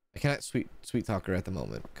 I cannot sweet talk her at the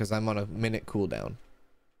moment because I'm on a minute cooldown.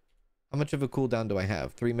 How much of a cooldown do I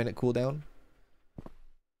have? 3-minute cooldown?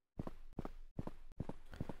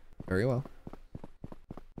 Very well.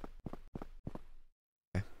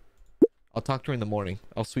 Okay. I'll talk to her in the morning.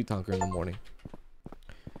 I'll sweet talk her in the morning.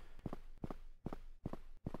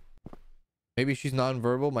 Maybe she's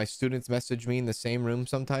nonverbal. My students message me in the same room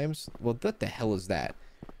sometimes. Well, what the hell is that?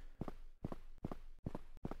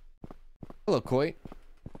 Hello, Coit.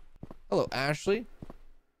 Hello, Ashley.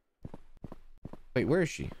 Wait, where is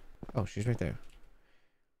she? Oh, she's right there.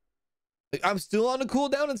 I'm still on a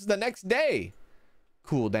cooldown. It's the next day.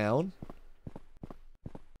 Cooldown.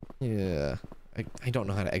 Yeah. I don't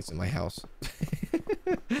know how to exit my house.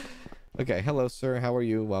 Okay. Hello, sir. How are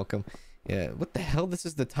you? Welcome. Yeah. What the hell? This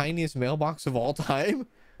is the tiniest mailbox of all time?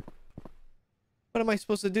 What am I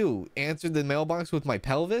supposed to do? Answer the mailbox with my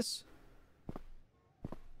pelvis?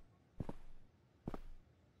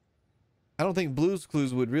 I don't think Blue's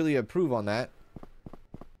Clues would really approve on that.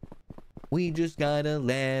 We just got a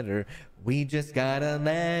letter. We just got a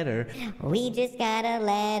letter. We just got a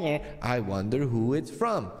letter. I wonder who it's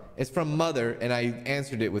from. It's from Mother, and I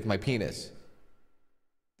answered it with my penis.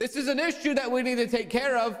 This is an issue that we need to take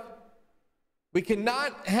care of. We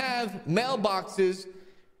cannot have mailboxes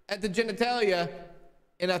at the genitalia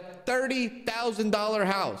in a $30,000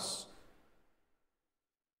 house.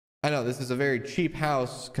 I know this is a very cheap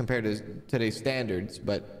house compared to today's standards,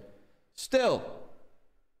 but still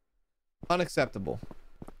unacceptable.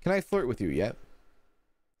 Can I flirt with you yet?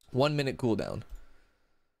 1-minute cooldown.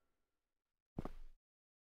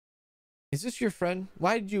 Is this your friend?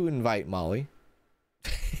 Why did you invite Molly?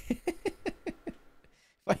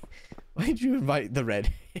 Why did you invite the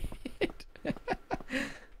redhead?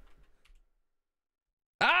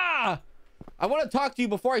 Ah! I want to talk to you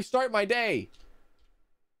before I start my day.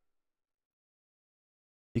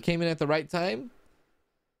 You came in at the right time?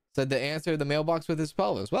 Said to answer the mailbox with his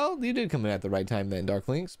pelvis. Well, you did come in at the right time then,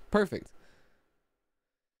 Darklinks. Perfect.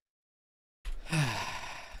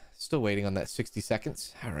 Still waiting on that 60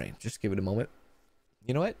 seconds. All right, just give it a moment.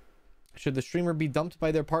 You know what? Should the streamer be dumped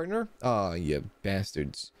by their partner? Oh, you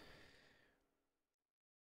bastards.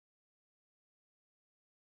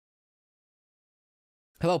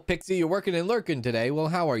 Hello, Pixie. You're working and lurking today. Well,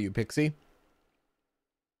 how are you, Pixie?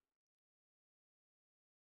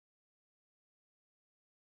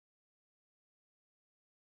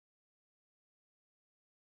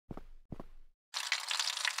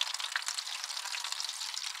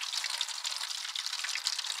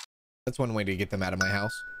 That's one way to get them out of my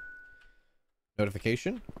house.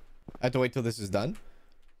 Notification. I have to wait till this is done.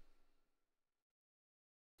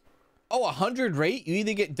 Oh, 100 rate? You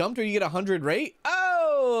either get dumped or you get 100 rate?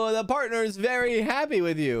 Oh, the partner is very happy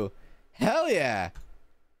with you. Hell yeah.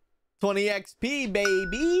 20 XP,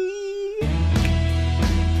 baby.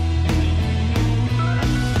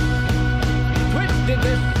 Twitch did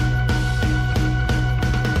this.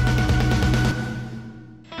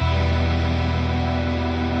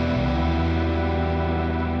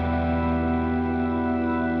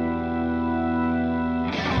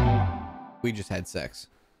 We just had sex.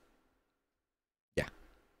 Yeah.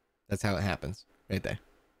 That's how it happens. Right there.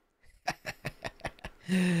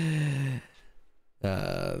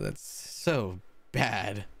 That's so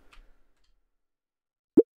bad.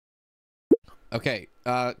 Okay.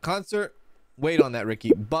 Concert. Wait on that,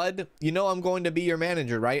 Ricky. Bud, you know I'm going to be your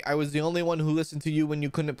manager, right? I was the only one who listened to you when you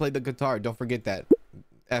couldn't play the guitar. Don't forget that.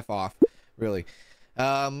 F off. Really.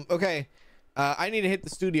 Okay. I need to hit the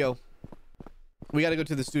studio. We got to go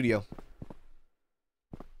to the studio.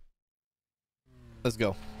 Let's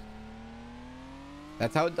go.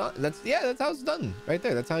 That's how it done. That's how it's done right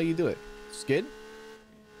there. That's how you do it. Skid.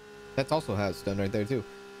 That's also how it's done right there too.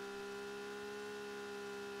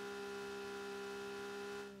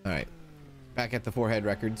 All right, back at the Forehead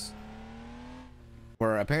Records,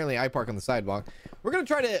 where apparently I park on the sidewalk. We're gonna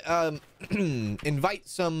try to invite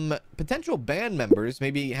some potential band members.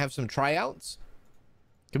 Maybe have some tryouts.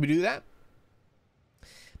 Can we do that?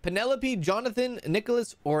 Penelope, Jonathan,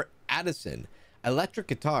 Nicholas, or Addison. Electric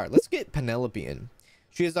guitar. Let's get Penelope in.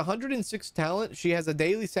 She has 106 talent. She has a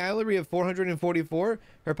daily salary of 444.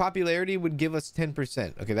 Her popularity would give us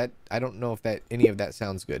 10%. Okay, that I don't know if that any of that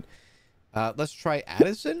sounds good. Let's try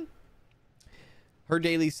Addison. Her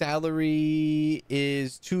daily salary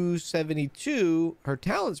is 272. Her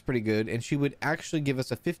talent's pretty good, and she would actually give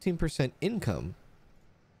us a 15% income.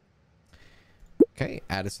 Okay,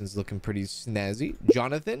 Addison's looking pretty snazzy.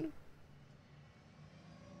 Jonathan.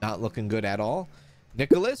 Not looking good at all.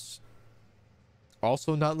 Nicholas,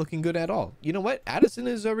 also not looking good at all. You know what? Addison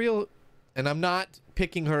is a real, and I'm not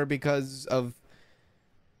picking her because of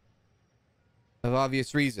of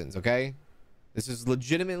obvious reasons, okay? This is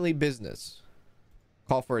legitimately business.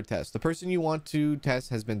 Call for a test. The person you want to test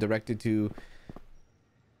has been directed to...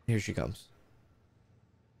 Here she comes.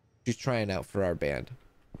 She's trying out for our band.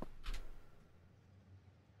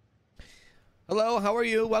 Hello, how are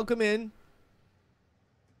you? Welcome in.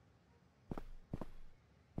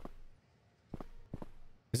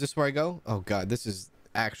 Is this where I go? Oh god, this is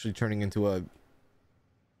actually turning into a...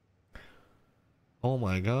 Oh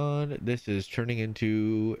my god, this is turning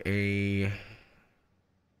into a...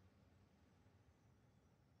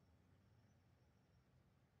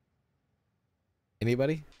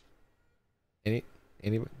 Anybody?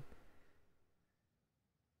 Anybody?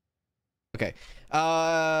 Okay.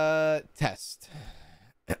 Test.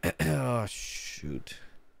 Oh shoot.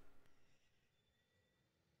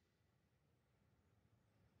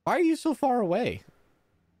 Why are you so far away?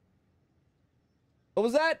 What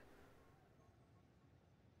was that?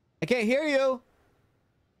 I can't hear you.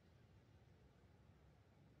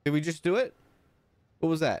 Did we just do it? What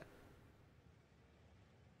was that?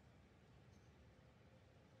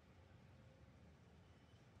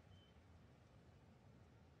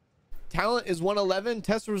 Talent is 111.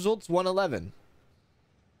 Test results 111.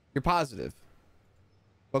 You're positive.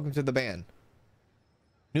 Welcome to the band.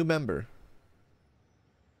 New member.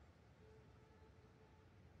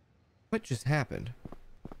 What just happened?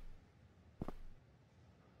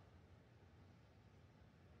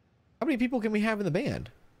 How many people can we have in the band?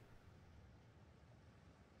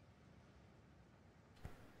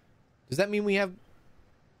 Does that mean we have...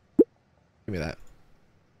 Give me that.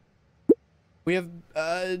 We have,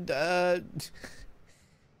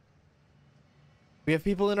 we have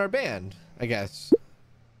people in our band, I guess.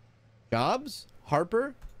 Jobs?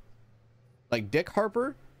 Harper? Like Dick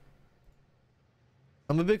Harper?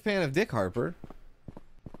 I'm a big fan of Dick Harper.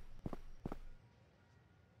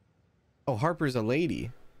 Oh, Harper's a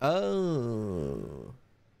lady. Oh.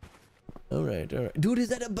 Alright, alright. Dude, is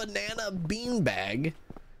that a banana beanbag?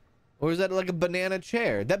 Or is that like a banana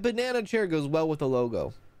chair? That banana chair goes well with the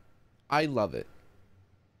logo. I love it.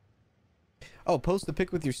 Oh, post the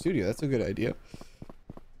pic with your studio. That's a good idea.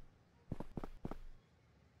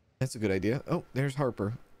 That's a good idea. Oh, there's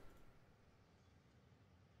Harper.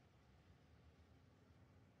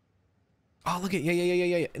 Oh, look at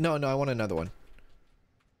yeah. No, I want another one.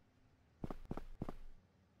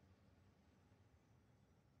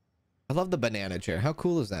 I love the banana chair. How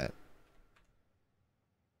cool is that?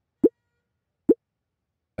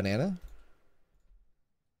 Banana?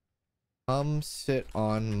 Come sit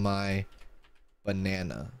on my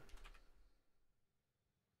banana.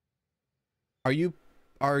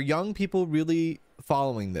 Are young people really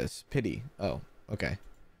following this? Pity. Oh, okay.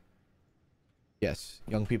 Yes,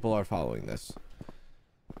 young people are following this.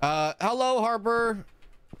 Hello, Harper.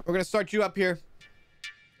 We're gonna start you up here.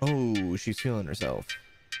 Oh, she's feeling herself.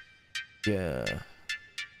 Yeah.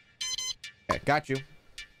 Okay, got you.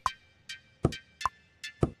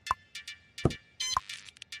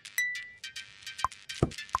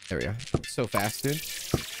 There we go. So fast, dude.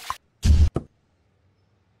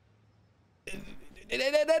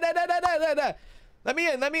 Let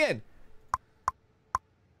me in. Let me in.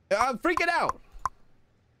 I'm freaking out.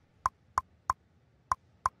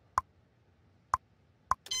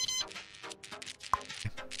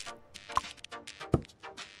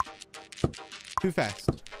 Too fast.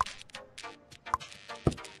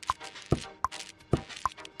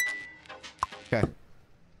 Okay.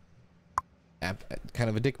 Kind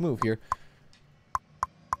of a dick move here.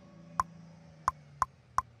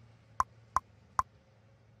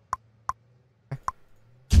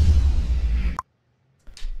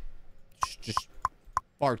 Just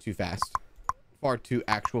far too fast. Far too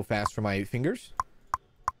actual fast for my fingers.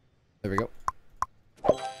 There we go.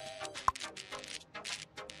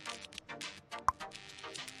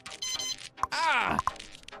 Ah!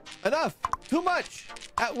 Enough! Too much!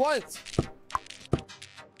 At once!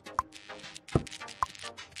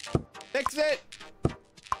 Fix it!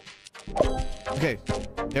 Okay,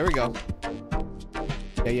 there we go.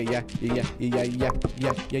 Yeah.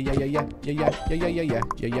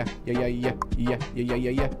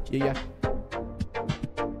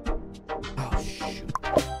 Oh shoot.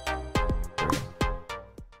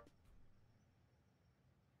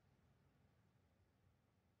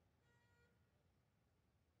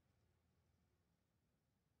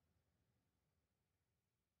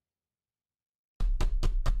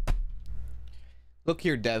 Look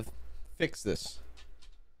here, Dev. Fix this.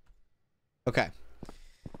 Okay.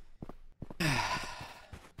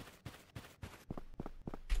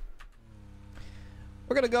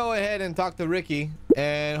 We're gonna go ahead and talk to Ricky,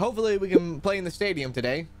 and hopefully we can play in the stadium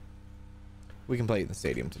today. we can play in the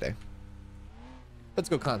stadium today. Let's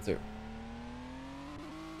go concert.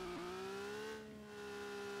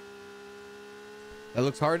 That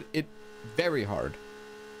looks hard. It very hard.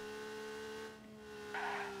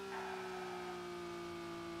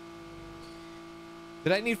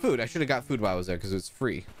 Did I need food? I should have got food while I was there because it's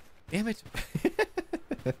free. Damn it.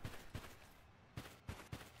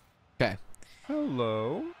 Okay.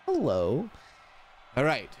 Hello. Hello. All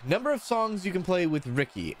right. Number of songs you can play with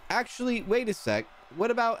Ricky. Actually, wait a sec. What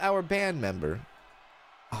about our band member?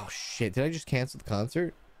 Oh, shit. Did I just cancel the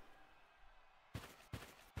concert?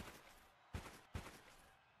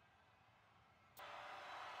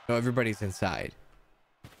 No, everybody's inside.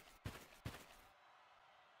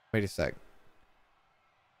 Wait a sec.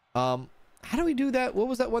 How do we do that? What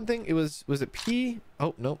was that one thing? It was it P?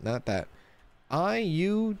 Oh, no, not that.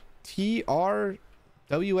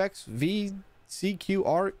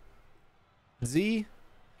 IUTRWXVCQRZ.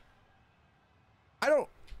 I don't.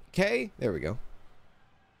 K. There we go.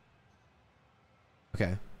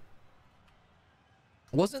 Okay.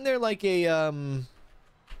 Wasn't there like a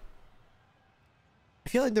I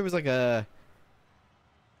feel like there was like a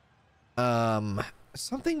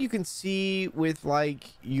something you can see with like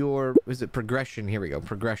your, is it progression? Here we go.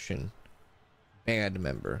 Progression. Band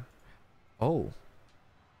member. Oh.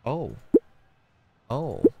 How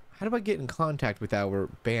do I get in contact with our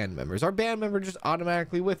band members? Our band member just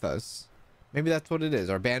automatically with us. Maybe that's what it is.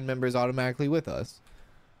 Our band member is automatically with us.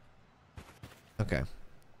 Okay.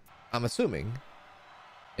 I'm assuming.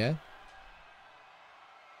 Yeah.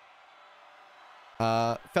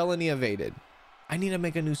 Felony evaded. I need to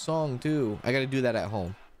make a new song too. I gotta do that at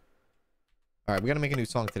home. All right, we gotta make a new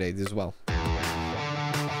song today as well.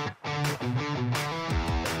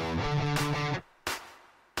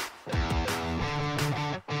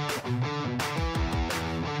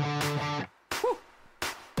 Whew.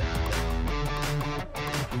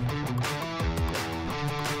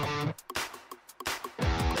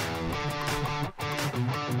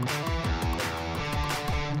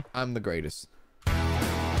 I'm the greatest.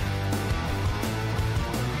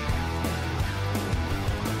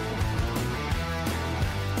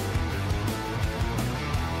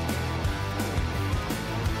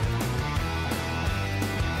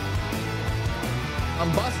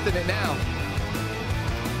 I'm busting it now.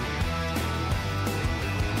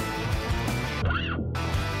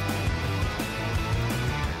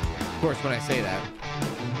 Of course, when I say that.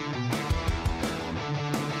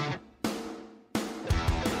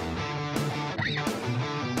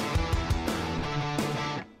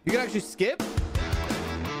 You can actually skip?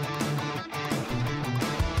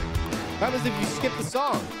 What happens if you skip the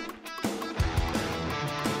song?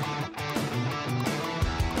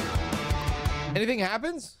 Anything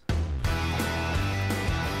happens?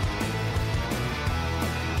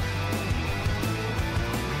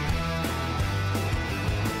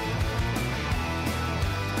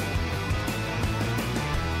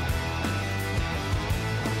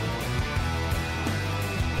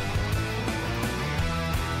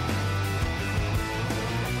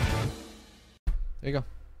 There you go.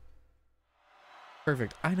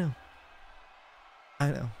 Perfect. I know.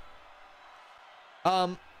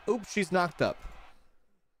 Oops, she's knocked up.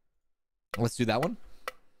 Let's do that one.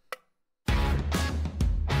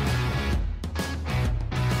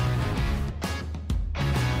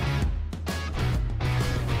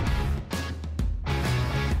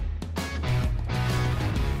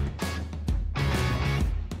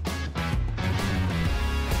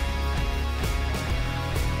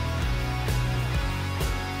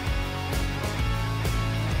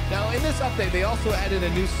 Now, in this update, they also added a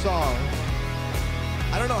new song.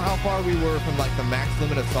 I don't know how far we were from like the max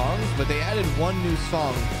limit of songs, but they added one new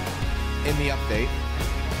song in the update.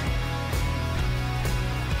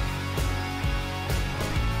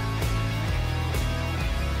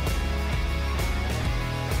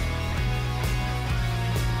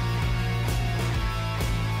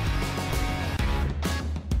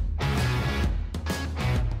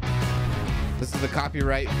 This is the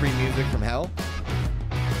copyright-free music from hell.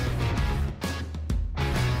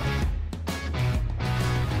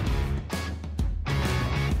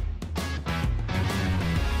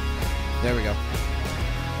 There we go.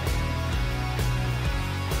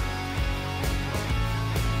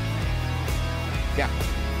 Yeah.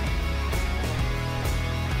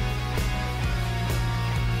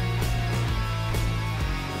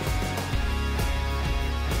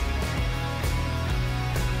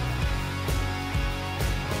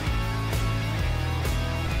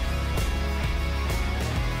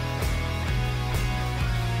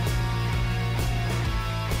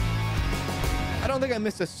 I don't think I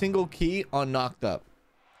missed a single key on Knocked Up.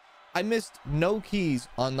 I missed no keys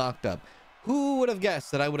on knocked up. Who would have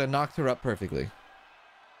guessed that I would have knocked her up perfectly?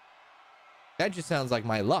 That just sounds like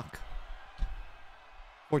my luck.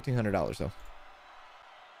 $1,400 though.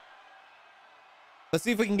 Let's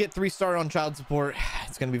see if we can get 3-star on child support.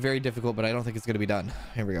 It's going to be very difficult, but I don't think it's going to be done.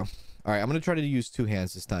 Here we go. All right, I'm going to try to use 2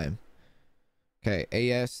 hands this time. Okay,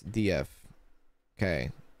 ASDF.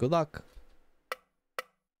 Okay, good luck.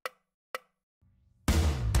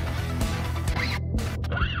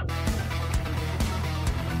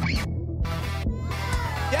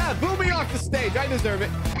 Yeah, boo me off the stage. I deserve it.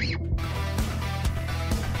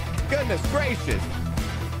 Goodness gracious.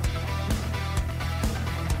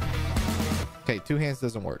 Okay, 2 hands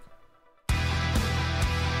doesn't work.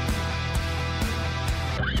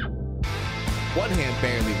 One hand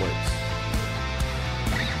barely works.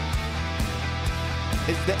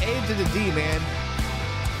 It's the A to the D, man.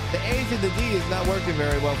 The A to the D is not working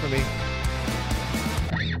very well for me.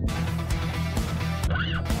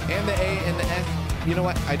 And the A and the S. You know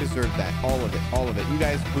what? I deserve that. All of it. All of it. You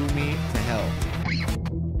guys boo me to hell.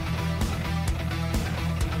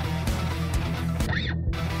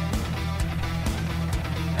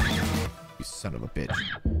 You son of a bitch.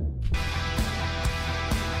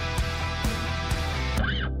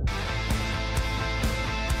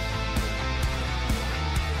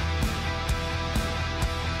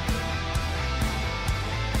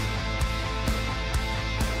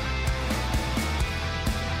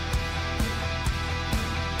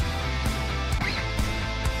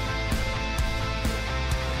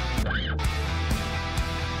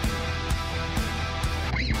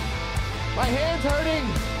 My hand's hurting.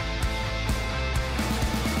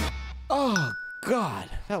 Oh God,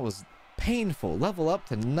 that was painful. Level up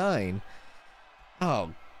to 9.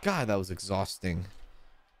 Oh God, that was exhausting.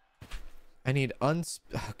 I need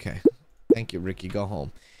okay. Thank you, Ricky. Go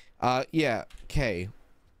home. Yeah. Okay.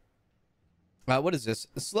 What is this?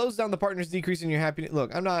 It slows down the partner's decrease in your happiness.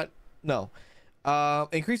 Look, I'm not. No.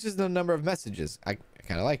 Increases the number of messages. I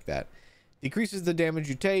kind of like that. Decreases the damage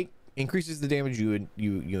you take. Increases the damage you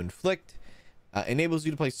inflict. Enables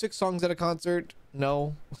you to play 6 songs at a concert.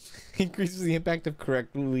 No. Increases the impact of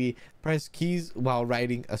correctly pressed keys while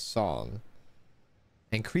writing a song.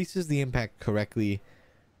 Increases the impact correctly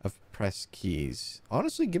of pressed keys.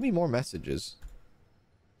 Honestly, give me more messages.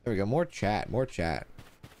 There we go. More chat. More chat.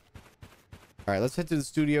 All right, let's head to the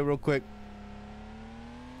studio real quick.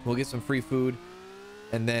 We'll get some free food.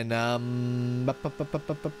 And then, oh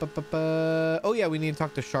yeah, we need to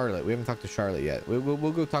talk to Charlotte. We haven't talked to Charlotte yet.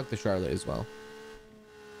 We'll go talk to Charlotte as well.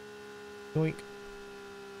 Yoink.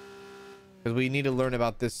 Because we need to learn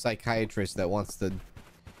about this psychiatrist that wants to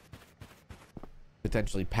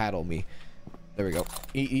potentially paddle me. There we go.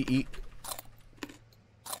 Eat.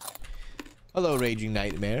 Hello, Raging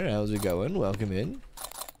Nightmare. How's it going? Welcome in.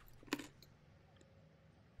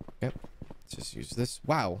 Yep. Let's just use this.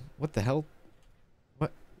 Wow. What the hell?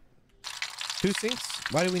 What? 2 sinks?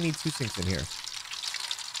 Why do we need 2 sinks in here?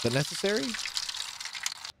 Is that necessary?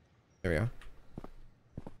 There we go.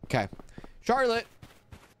 Okay. Charlotte!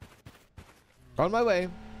 On my way.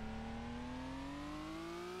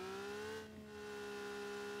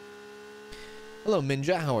 Hello,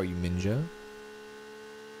 Minja. How are you, Minja?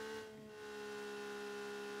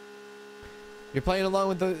 You're playing along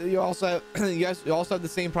with the. You also have, you also have the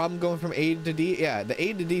same problem going from A to D. Yeah, the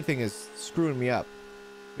A to D thing is screwing me up,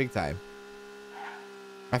 big time.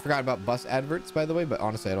 I forgot about bus adverts, by the way, but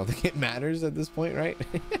honestly, I don't think it matters at this point, right?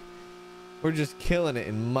 We're just killing it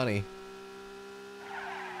in money.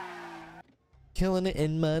 Killing it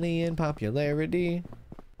in money and popularity.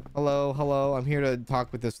 Hello, hello. I'm here to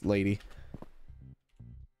talk with this lady.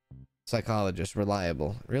 Psychologist,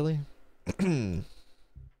 reliable. Really?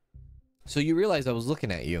 So you realize I was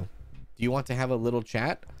looking at you. Do you want to have a little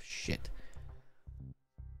chat? Oh, shit.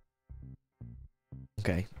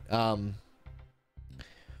 Okay. I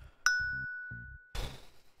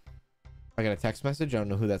got a text message. I don't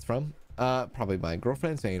know who that's from. Probably my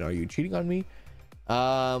girlfriend saying, "Are you cheating on me?"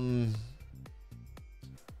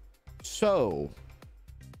 So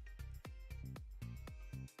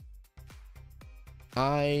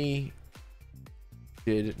I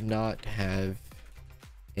did not have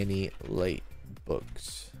any late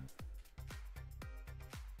books.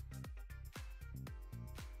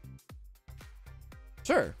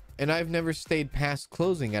 Sure. And I've never stayed past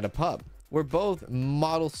closing at a pub. We're both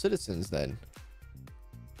model citizens then.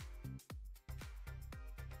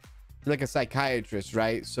 You're like a psychiatrist,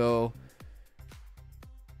 right? So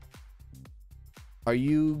are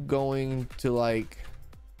you going to like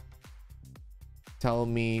tell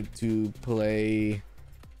me to play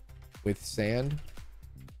with sand?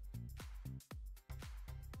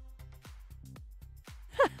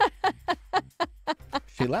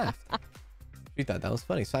 She laughed. She thought that was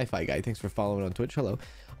funny. Sci-fi guy, thanks for following on Twitch. Hello.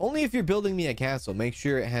 Only if you're building me a castle, make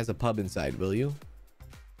sure it has a pub inside, will you?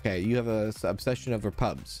 Okay, you have a obsession over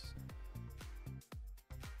pubs.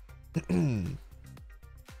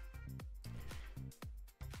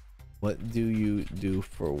 What do you do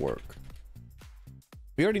for work?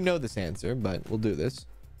 We already know this answer, but we'll do this.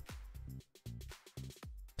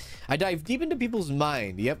 I dive deep into people's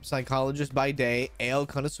mind. Yep, psychologist by day, ale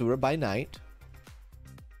connoisseur by night.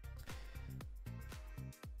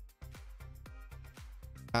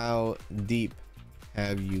 How deep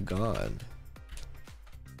have you gone?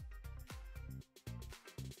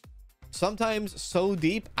 Sometimes so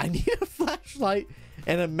deep, I need a flashlight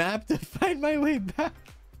and a map to find my way back.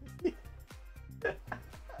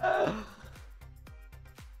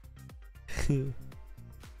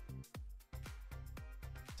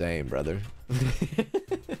 Same, brother.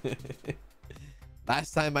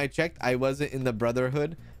 Last time I checked, I wasn't in the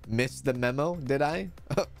Brotherhood. Missed the memo, did I?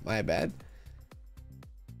 Oh, my bad.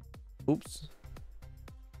 Oops.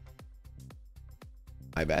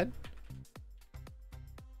 My bad.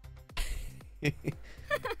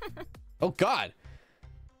 Oh God.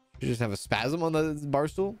 You just have a spasm on the bar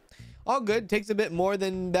stool. All good. Takes a bit more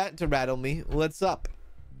than that to rattle me. What's up?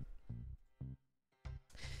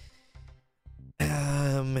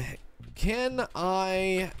 Can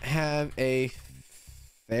I have a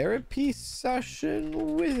therapy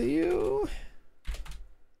session with you?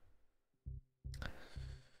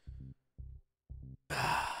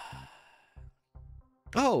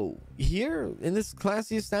 Oh, here in this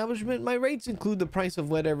classy establishment, my rates include the price of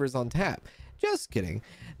whatever's on tap. Just kidding.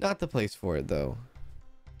 Not the place for it, though.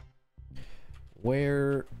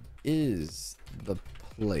 Where is the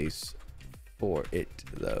place for it,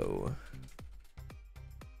 though?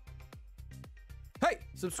 Hey,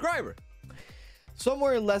 subscriber!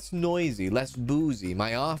 Somewhere less noisy, less boozy.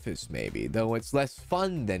 My office, maybe. Though it's less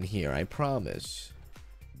fun than here, I promise.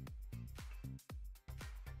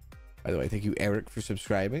 By the way, thank you, Eric, for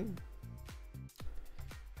subscribing.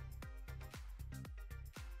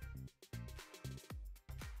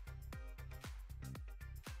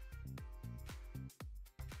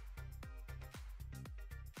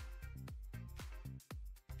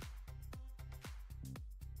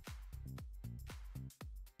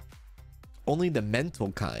 Only the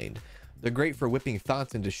mental kind. They're great for whipping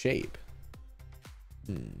thoughts into shape.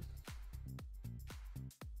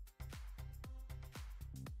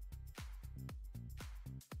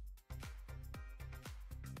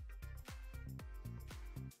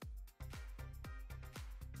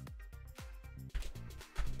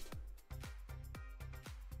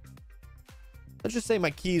 Let's just say my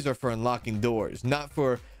keys are for unlocking doors, not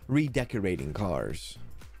for redecorating cars.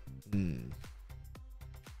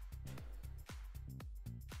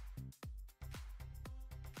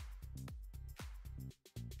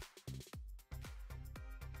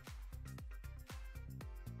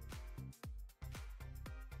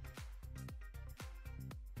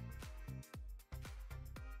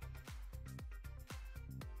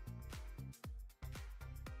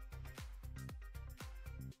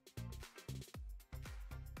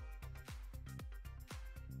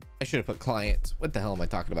 I should have put clients. What the hell am I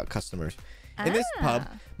talking about? Customers. In this pub,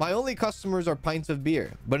 my only customers are pints of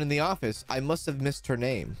beer. But in the office, I must have missed her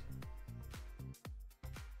name.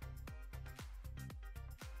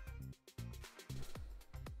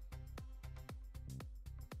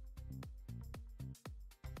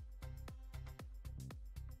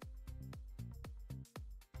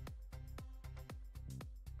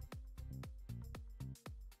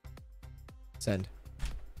 Send.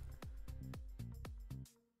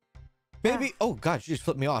 Maybe, oh god, she just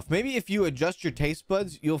flipped me off. Maybe if you adjust your taste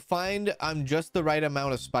buds, you'll find I'm just the right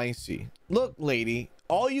amount of spicy. Look, lady,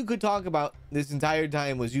 all you could talk about this entire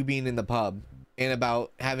time was you being in the pub and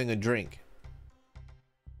about having a drink.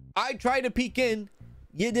 I tried to peek in,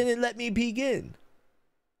 you didn't let me peek in.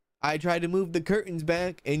 I tried to move the curtains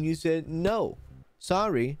back and you said no.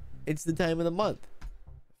 Sorry, it's the time of the month.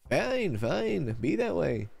 Fine, fine, be that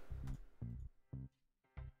way.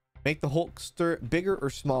 Make the Hulkster bigger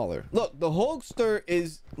or smaller? Look, the Hulkster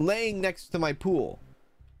is laying next to my pool.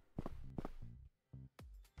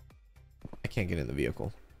 I can't get in the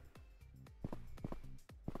vehicle.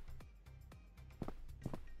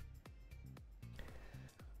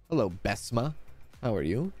 Hello, Besma. How are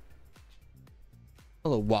you?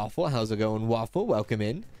 Hello, Waffle. How's it going, Waffle? Welcome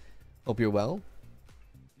in. Hope you're well.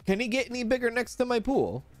 Can he get any bigger next to my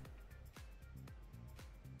pool?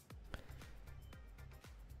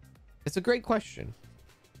 It's a great question.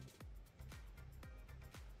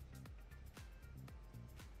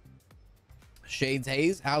 Shades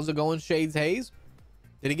Hayes. How's it going, Shades Hayes?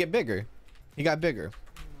 Did he get bigger? He got bigger.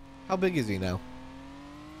 How big is he now?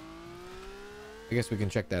 I guess we can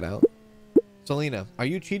check that out. Selena, are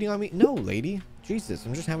you cheating on me? No, lady. Jesus,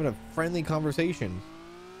 I'm just having a friendly conversation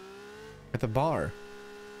at the bar.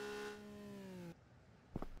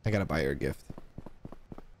 I gotta buy her a gift.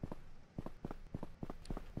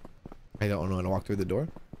 I don't know how to walk through the door.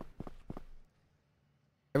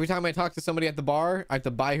 Every time I talk to somebody at the bar, I have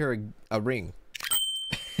to buy her a ring.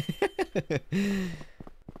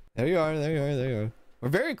 There you are, there you are, there you are. We're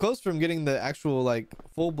very close from getting the actual, like,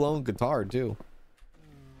 full-blown guitar, too.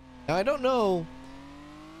 Now, I don't know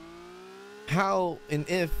how and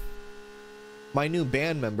if my new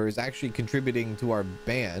band member is actually contributing to our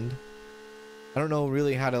band. I don't know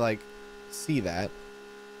really how to, like, see that.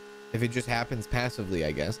 If it just happens passively,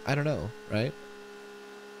 I guess. I don't know, right?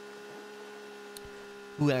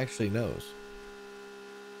 Who actually knows?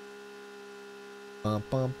 Bum,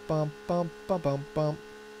 bum, bum, bum, bum, bum, bum.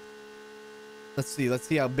 Let's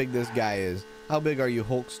see how big this guy is. How big are you,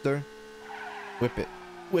 Hulkster? Whip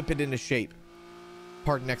it into shape.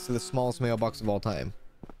 Park next to the smallest mailbox of all time.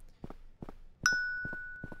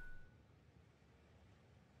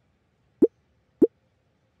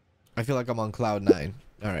 I feel like I'm on cloud 9.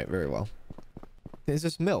 All right, very well. Is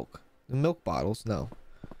this milk? The milk bottles? No.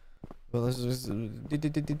 Well, this is.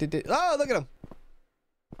 Oh, look at him.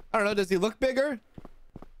 I don't know. Does he look bigger?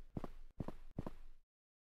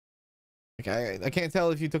 Okay, I can't tell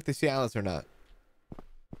if you took the Cialis or not.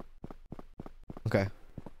 Okay.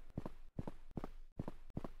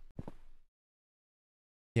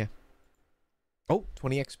 Yeah. Oh,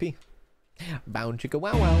 20 XP. Bound chicka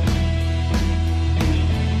wow wow.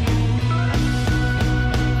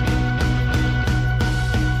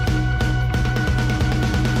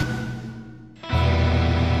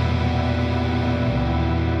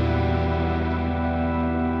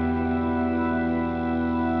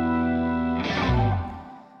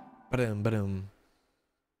 Ba-dum.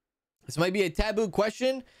 This might be a taboo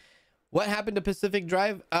question. What happened to Pacific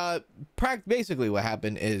Drive? Basically what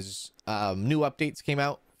happened is new updates came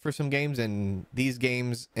out for some games, and these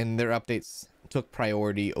games and their updates took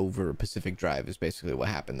priority over Pacific Drive is basically what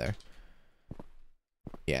happened there.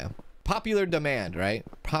 Yeah. Popular demand, right?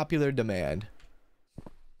 Popular demand.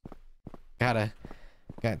 Got to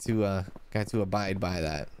abide by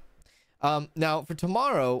that. Now for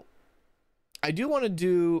tomorrow,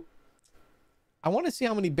 I want to see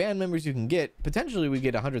how many band members you can get. Potentially we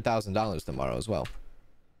get $100,000 tomorrow as well.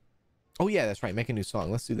 Oh yeah, that's right. Make a new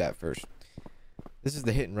song. Let's do that first. This is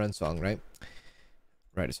the hit and run song, right?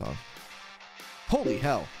 Write a song. Holy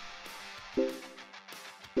hell.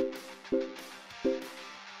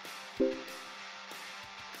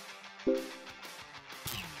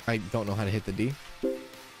 I don't know how to hit the D.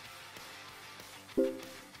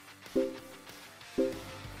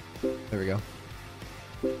 There we go.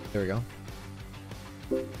 There we go.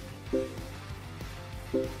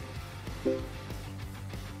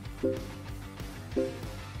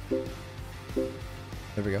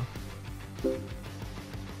 There we go.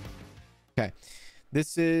 Okay.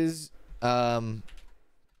 This is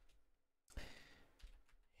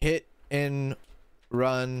hit and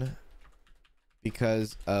run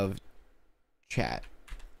because of chat.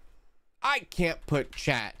 I can't put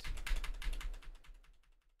chat.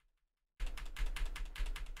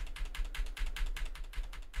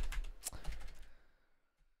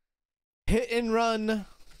 Hit and run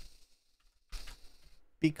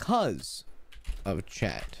because of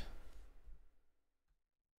chat.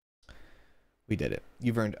 We did it.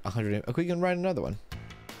 You've earned 100. Okay, you can write another one.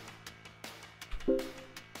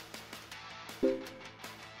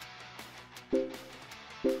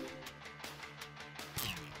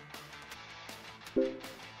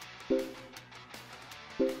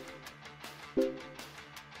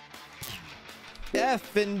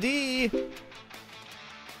 F and D.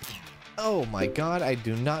 Oh my god, I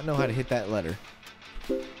do not know how to hit that letter.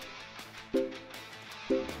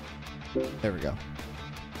 There we go.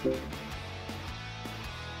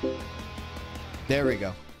 There we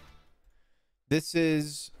go. This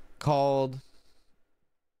is called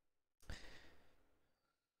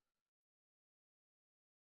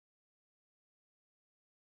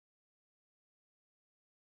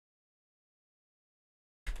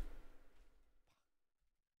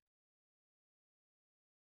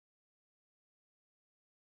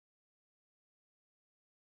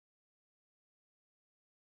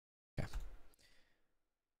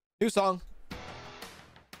new song.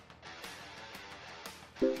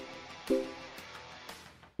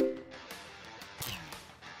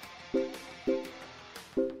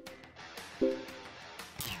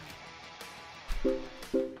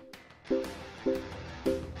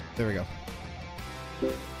 There we go.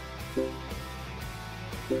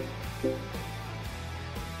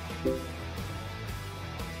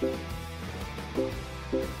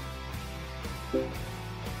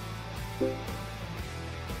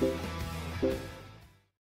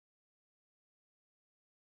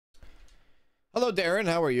 Hello, Darren.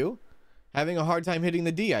 How are you? Having a hard time hitting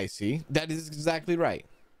the D, I see. That is exactly right.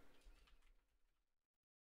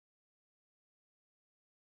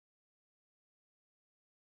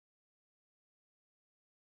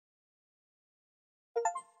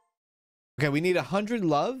 Okay, we need 100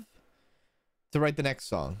 love to write the next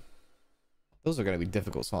song. Those are going to be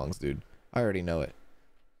difficult songs, dude. I already know it.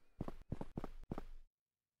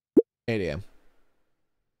 8 a.m.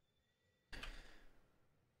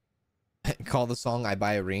 Call the song I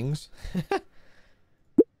Buy Rings.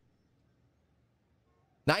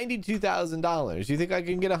 $92,000. You think I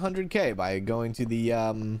can get 100K by going to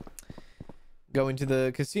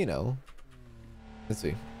the casino? Let's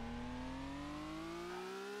see.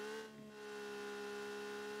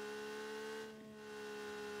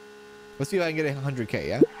 Let's see if I can get 100K,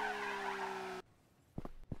 yeah?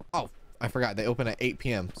 Oh, I forgot. They open at 8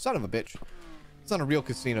 p.m. Son of a bitch. It's not a real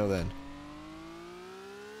casino then.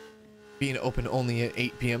 Being open only at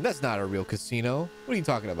 8 p.m. That's not a real casino. What are you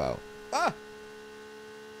talking about? Ah!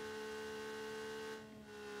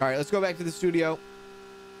 All right, let's go back to the studio.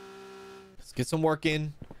 Let's get some work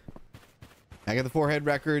in. I got the Forehead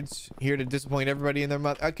Records here to disappoint everybody in their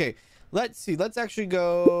month. Okay, let's see. Let's actually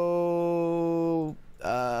go...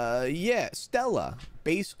 yeah, Stella.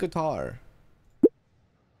 Bass guitar.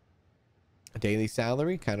 A daily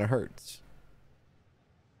salary kind of hurts.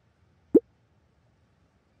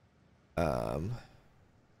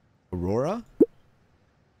 Aurora.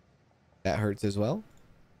 That hurts as well.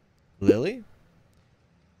 Lily.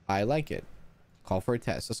 I like it. Call for a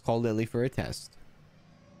test. Let's call Lily for a test.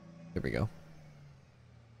 There we go.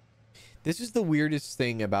 This is the weirdest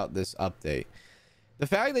thing about this update. The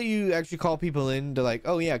fact that you actually call people in to like,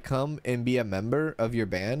 oh yeah, come and be a member of your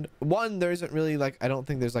band. One, there isn't really like, I don't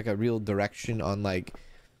think there's like a real direction on like,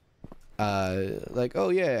 oh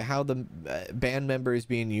yeah, how the band member is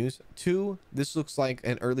being used. 2, this looks like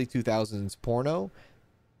an early 2000s porno.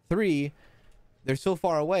 3, they're so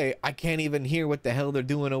far away, I can't even hear what the hell they're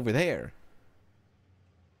doing over there.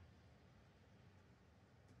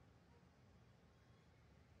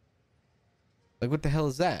 Like, what the hell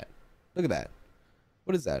is that? Look at that.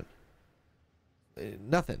 What is that?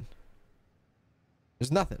 Nothing.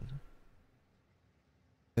 There's nothing.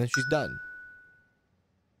 And then she's done.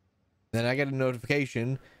 Then I get a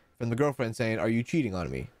notification from the girlfriend saying, are you cheating on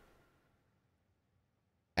me?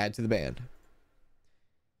 Add to the band.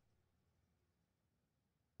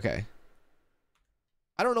 Okay.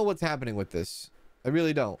 I don't know what's happening with this. I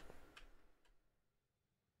really don't.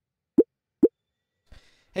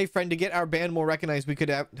 Hey, friend, to get our band more recognized, we could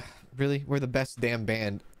have... Really? We're the best damn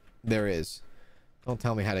band there is. Don't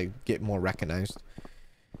tell me how to get more recognized.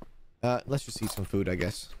 Let's just eat some food, I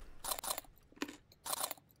guess.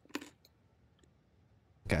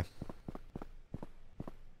 Okay.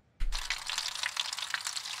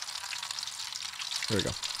 There we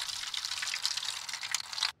go.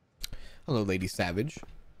 Hello, Lady Savage.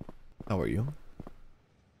 How are you?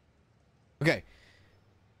 Okay.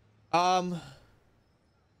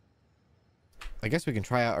 I guess we can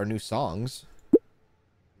try out our new songs.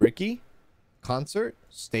 Ricky, concert,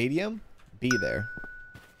 stadium, be there.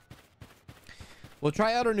 We'll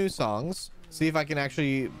try out our new songs. See if I can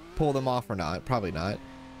actually pull them off or not. Probably not.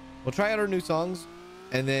 We'll try out our new songs.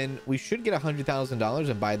 And then we should get $100,000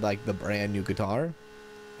 and buy like the brand new guitar.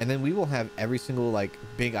 And then we will have every single like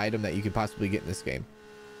big item that you could possibly get in this game.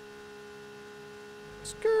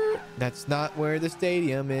 Skirt. That's not where the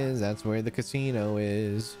stadium is. That's where the casino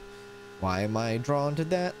is. Why am I drawn to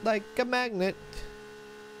that like a magnet?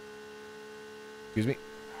 Excuse me.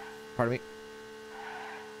 Pardon me.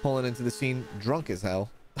 Pulling into the scene drunk as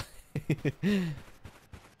hell. Okay,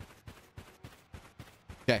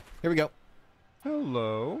 here we go.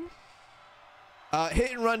 Hello.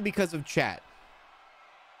 Hit and run because of chat.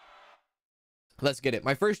 Let's get it.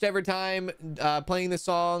 My first ever time playing this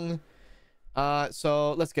song.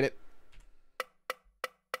 So let's get it.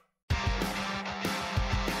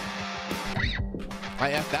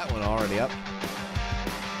 I F'd that one already up.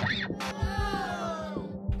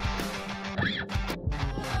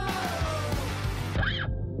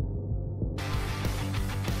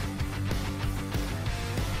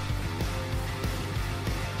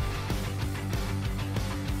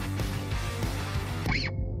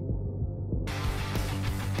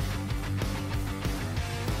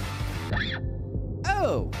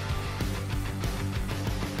 Oh.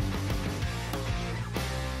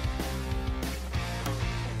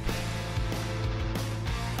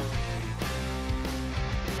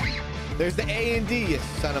 There's the A and D, you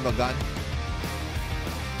son of a gun.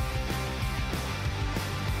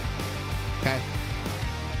 Okay.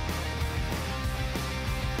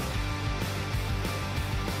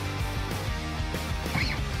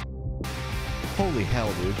 Holy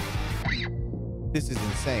hell, dude. This is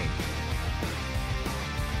insane.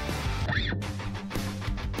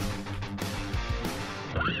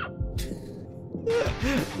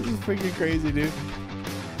 This is freaking crazy, dude.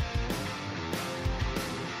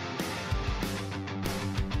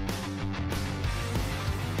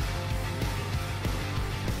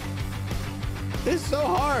 It's so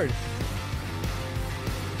hard.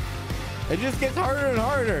 It just gets harder and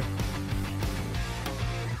harder.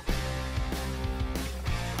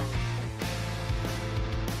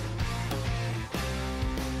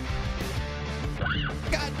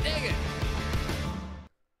 God dang it.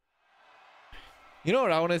 You know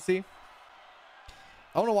what I want to see?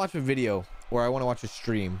 I want to watch a video, or I want to watch a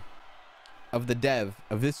stream of the dev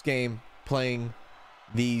of this game playing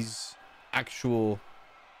these actual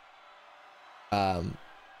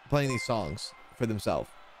playing these songs for themselves.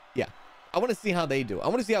 Yeah, I want to see how they do. I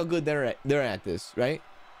want to see how good they're at this, right?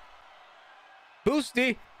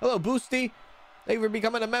 Boosty, hello Boosty, thank you for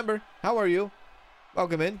becoming a member. How are you?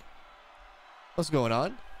 Welcome in. What's going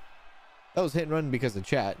on? That was hit and run because of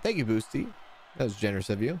chat. Thank you, Boosty. That was generous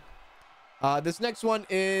of you. This next one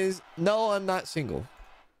is No, I'm Not Single.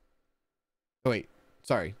 Oh, wait,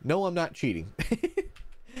 sorry. No, I'm Not Cheating.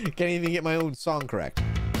 Can't even get my own song correct.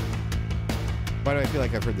 Why do I feel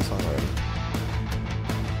like I've heard this song already?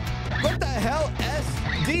 What the hell?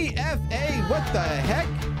 SDFA? What the heck?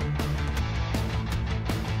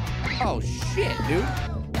 Oh, shit, dude.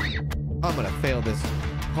 I'm gonna fail this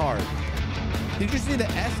hard. Did you see the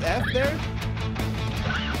SF there?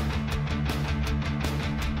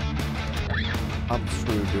 I'm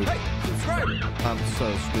screwed, dude. Hey, subscribe. I'm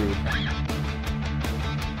so screwed.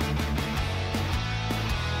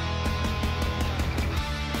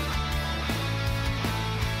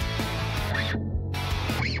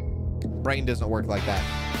 Brain doesn't work like that.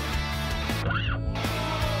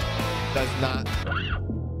 Does not.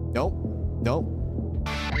 Nope. Nope.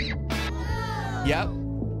 Yep.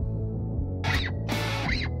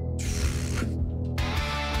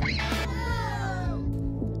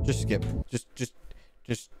 Just skip.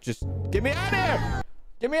 Just get me out of here.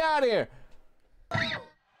 Get me out of here.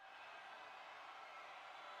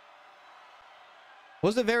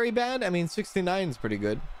 Was it very bad? I mean, 69 is pretty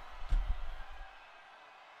good.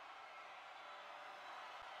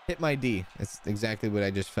 Hit my D. That's exactly what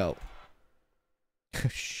I just felt.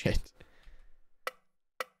 Shit.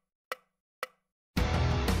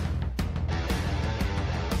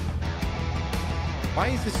 Why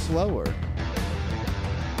is this slower?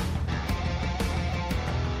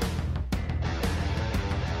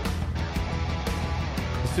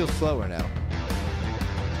 This feels slower now.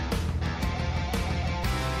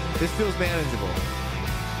 This feels manageable.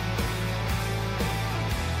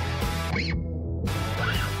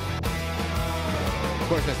 Of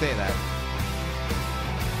course I say that.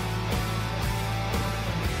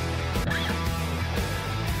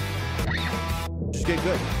 Just get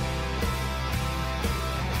good.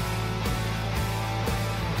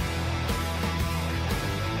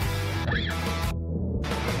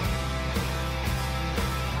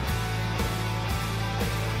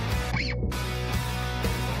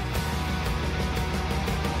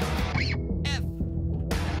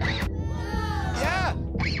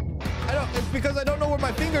 Because I don't know where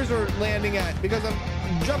my fingers are landing at, because I'm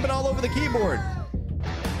jumping all over the keyboard.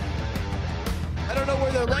 I don't know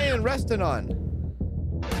where they're laying, resting on.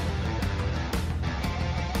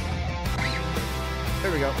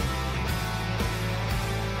 There we go.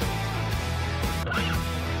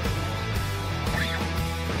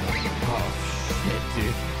 Oh, shit,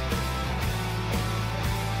 dude.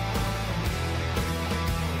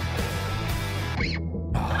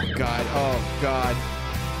 Oh, God. Oh, God.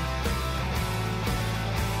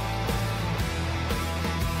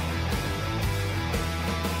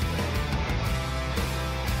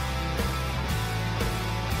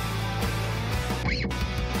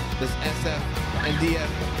 This SF and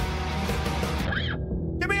DF.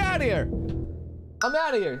 Get me out of here. I'm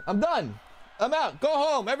out of here. I'm done. I'm out. Go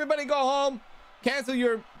home. Everybody go home. Cancel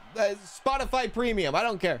your Spotify premium. I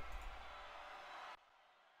don't care.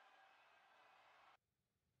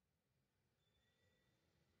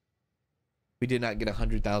 We did not get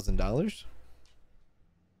 $100,000.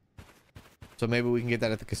 So maybe we can get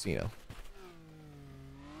that at the casino.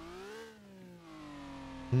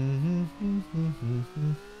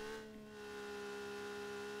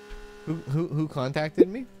 Who contacted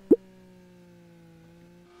me?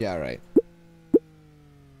 Yeah, right.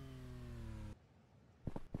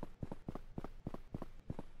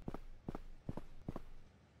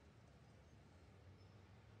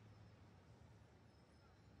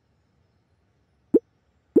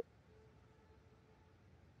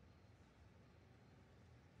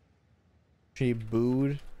 She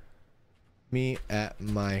booed me at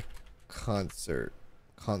my concert.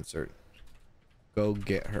 Go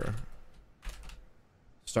get her.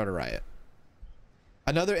 Start a riot.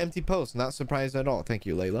 Another empty post. Not surprised at all. Thank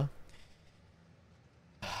you, Layla.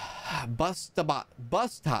 Bus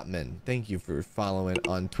Topman. Thank you for following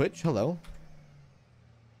on Twitch. Hello.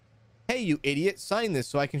 Hey, you idiot. Sign this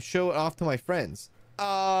so I can show it off to my friends.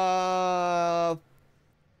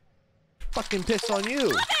 Fucking piss on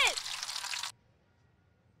you.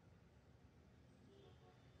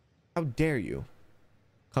 How dare you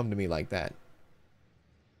come to me like that?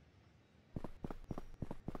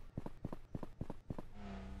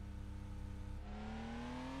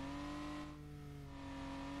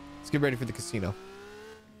 Let's get ready for the casino.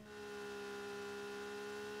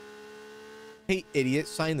 Hey, idiot,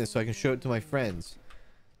 sign this so I can show it to my friends.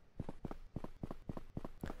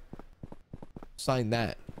 Sign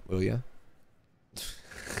that, will ya?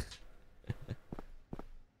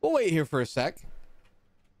 We'll wait here for a sec.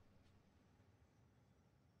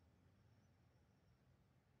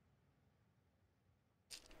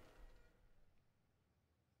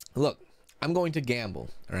 Look, I'm going to gamble.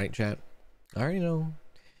 All right, chat. I already know.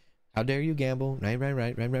 How dare you gamble?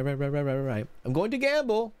 Right. I'm going to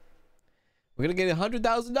gamble. We're going to get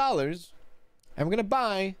 $100,000. And we're going to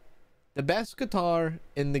buy the best guitar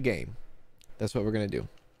in the game. That's what we're going to do.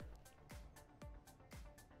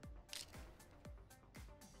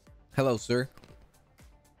 Hello, sir.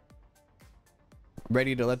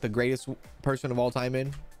 Ready to let the greatest person of all time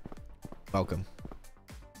in? Welcome.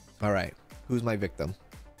 All right. Who's my victim?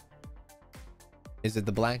 Is it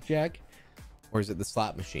the blackjack or is it the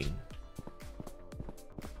slot machine?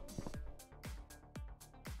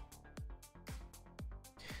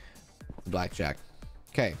 Blackjack.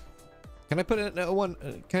 Okay. Can I put it at one?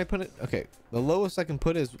 Can I put it? Okay. The lowest I can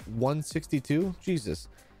put is 162. Jesus.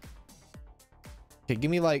 Okay.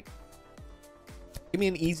 Give me like. Give me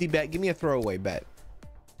an easy bet. Give me a throwaway bet.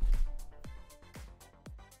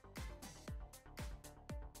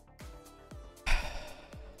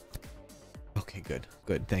 Okay,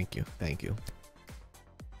 good. Thank you.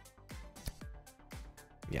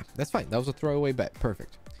 Yeah, that's fine. That was a throwaway bet.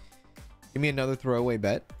 Perfect. Give me another throwaway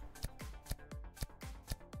bet.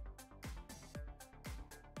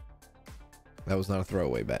 That was not a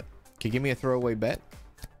throwaway bet. Can you give me a throwaway bet?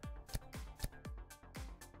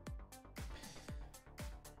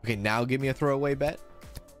 Okay, now give me a throwaway bet.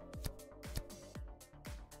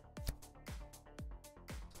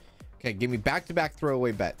 Okay, give me back-to-back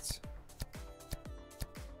throwaway bets.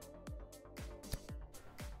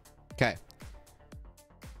 Okay.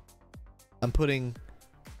 I'm putting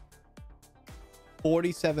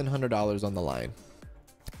 $4,700 on the line.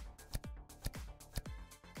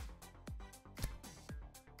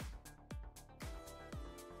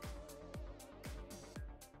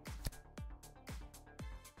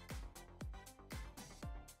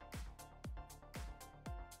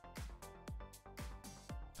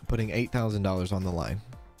 I'm putting $8,000 on the line.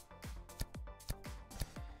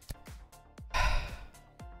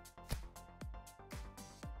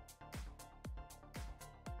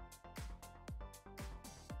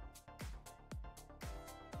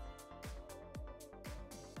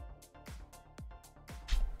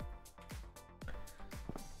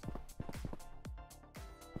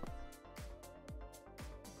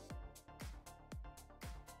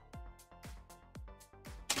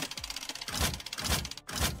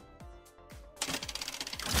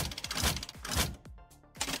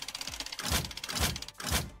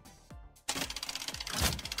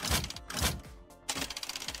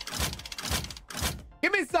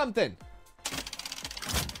 Give me something.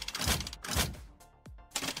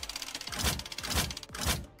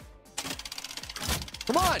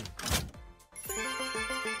 Come on.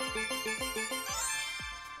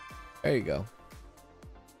 There you go.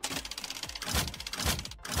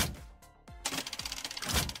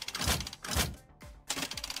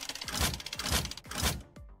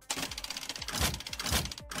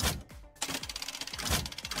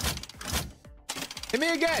 Hit me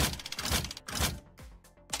again.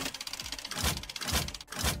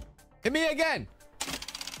 Hit me again.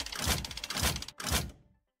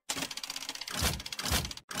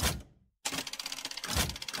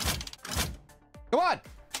 Come on.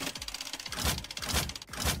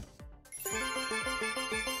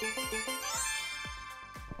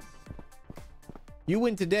 You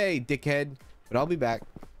win today, dickhead, but I'll be back.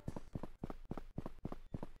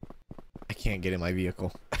 I can't get in my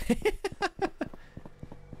vehicle.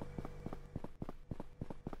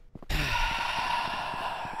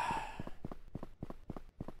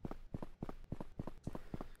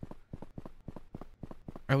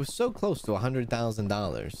 I was so close to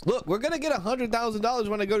 $100,000. Look, we're gonna get $100,000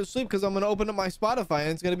 when I go to sleep because I'm gonna open up my Spotify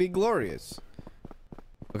and it's gonna be glorious.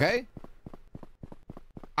 Okay?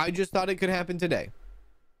 I just thought it could happen today.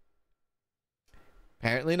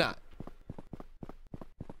 Apparently not.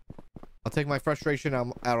 I'll take my frustration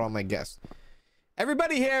out on my guests.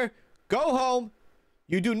 Everybody here, go home.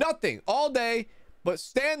 You do nothing all day but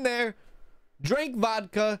stand there, drink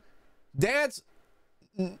vodka, dance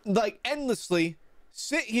like endlessly,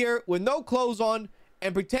 sit here with no clothes on,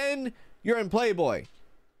 and pretend you're in Playboy.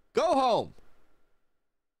 Go home.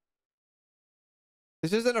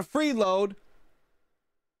 This isn't a freeload.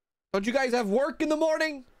 Don't you guys have work in the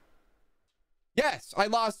morning? Yes, I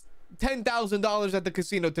lost $10,000 at the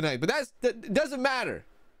casino tonight, but that doesn't matter.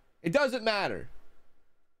 It doesn't matter.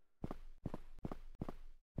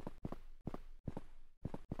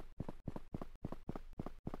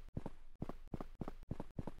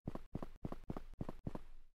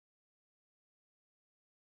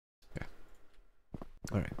 Okay.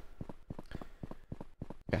 All right.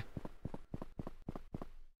 Okay.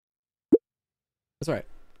 That's all right.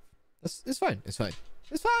 It's fine. It's fine.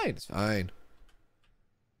 It's fine. It's fine.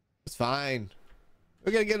 It's fine.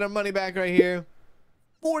 We're gonna get our money back right here.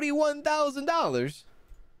 $41,000.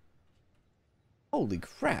 Holy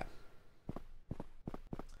crap.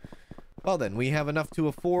 Well then, we have enough to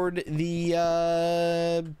afford the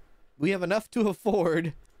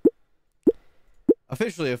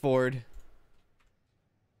officially afford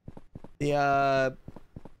the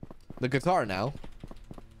guitar now.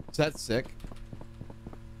 So that's sick.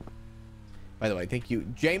 By the way, thank you,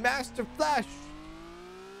 J Master Flash,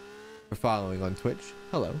 for following on Twitch.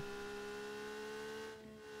 Hello.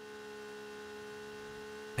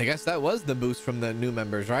 I guess that was the boost from the new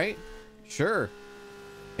members, right? Sure.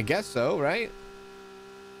 I guess so, right?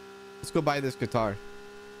 Let's go buy this guitar.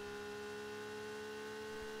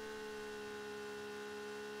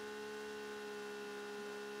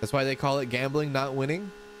 That's why they call it gambling, not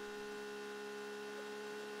winning.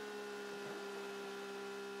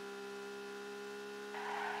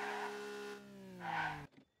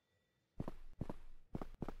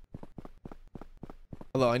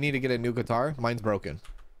 Hello, I need to get a new guitar. Mine's broken.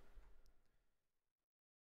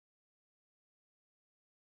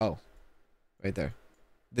 Oh, right there.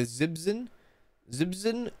 The Zibzin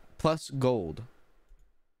plus gold.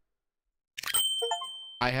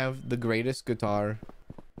 I have the greatest guitar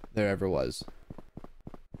there ever was.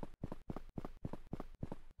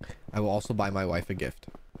 I will also buy my wife a gift.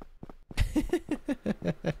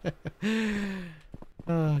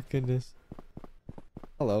 Oh, goodness.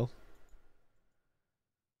 Hello.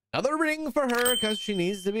 Another ring for her because she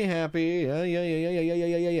needs to be happy.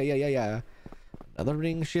 Yeah. Another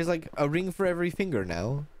ring. She has like a ring for every finger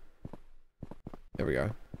now. There we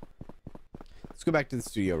are. Let's go back to the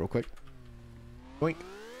studio real quick. Boink.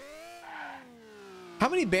 How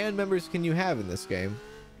many band members can you have in this game?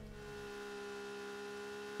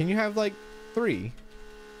 Can you have like 3?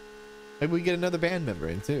 Maybe we get another band member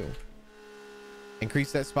in too.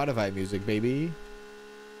 Increase that Spotify music, baby.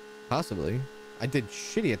 Possibly. I did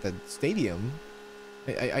shitty at the stadium.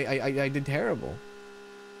 I did terrible.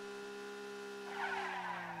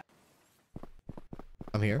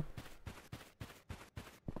 I'm here.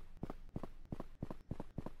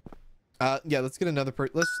 Yeah, let's get another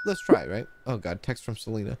let's try, right? Oh god, text from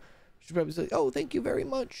Selena. She probably say, "Oh, thank you very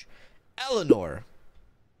much." Eleanor.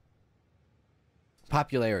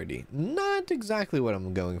 Popularity. Not exactly what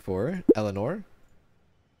I'm going for, Eleanor.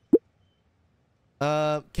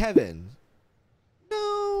 Kevin.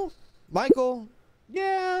 No. Michael.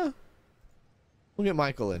 Yeah. We'll get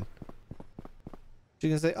Michael in. She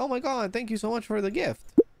can say, "Oh my god, thank you so much for the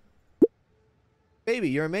gift. Baby,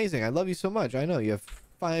 you're amazing. I love you so much. I know you have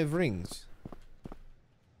 5 rings.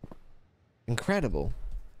 Incredible."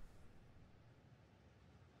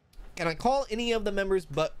 Can I call any of the members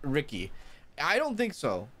but Ricky? I don't think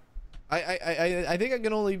so. I think I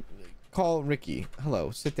can only call Ricky.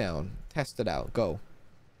 Hello, sit down. Test it out. Go.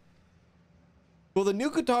 Will the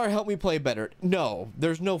new guitar help me play better? No,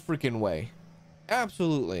 there's no freaking way.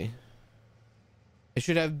 Absolutely. It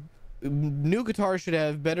should have new guitars should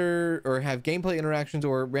have better or have gameplay interactions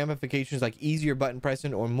or ramifications like easier button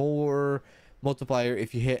pressing or more multiplier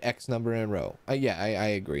if you hit X number in a row. Yeah, I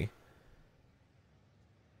agree.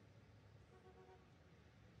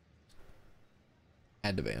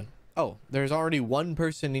 Add to ban. Oh, there's already one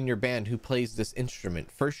person in your band who plays this instrument.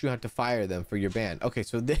 First, you have to fire them for your band. Okay,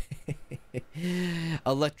 so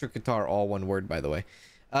electric guitar, all one word, by the way.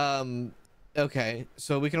 Okay,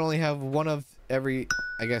 so we can only have one of every,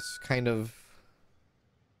 I guess, kind of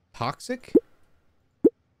toxic.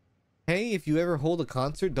 Hey, if you ever hold a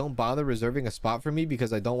concert, don't bother reserving a spot for me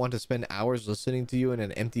because I don't want to spend hours listening to you in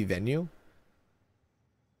an empty venue.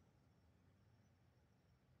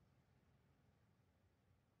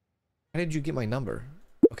 How did you get my number?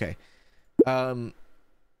 Okay.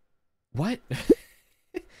 What?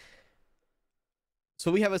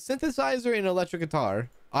 So we have a synthesizer and electric guitar.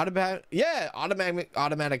 Automatic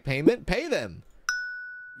payment. Pay them.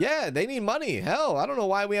 Yeah, they need money. Hell, I don't know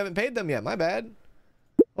why we haven't paid them yet. My bad.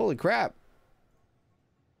 Holy crap.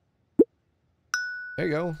 There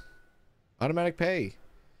you go. Automatic pay.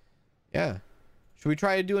 Yeah. Should we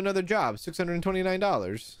try to do another job?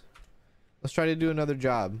 $629. Let's try to do another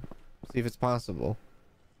job. See if it's possible.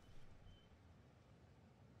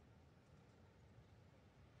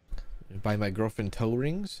 Buy my girlfriend toe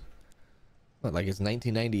rings. What, like it's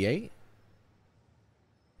 1998?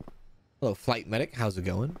 Hello, flight medic. How's it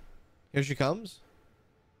going? Here she comes.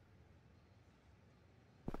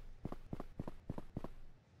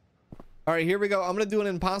 All right, here we go. I'm gonna do an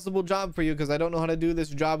impossible job for you because I don't know how to do this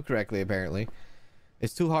job correctly. Apparently,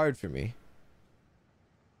 it's too hard for me.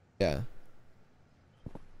 Yeah.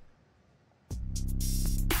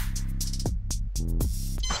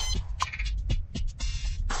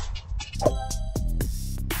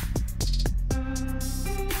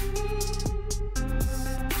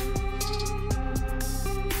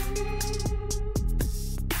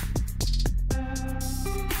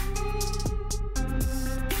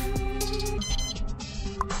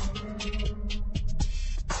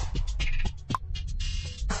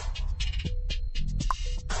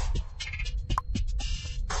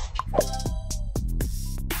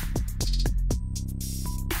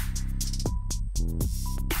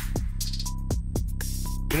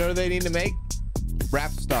 You know what they need to make?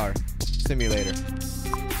 Rockstar simulator.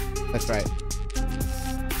 That's right.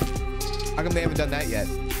 How come they haven't done that yet?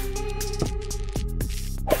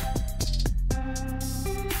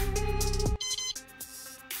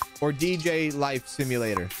 Or DJ Life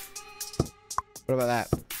Simulator. What about that?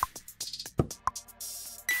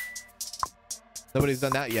 Nobody's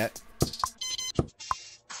done that yet.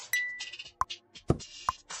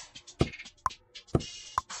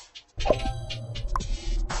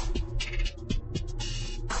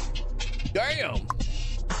 Damn!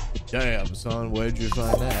 Damn, son, where'd you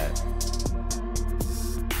find that?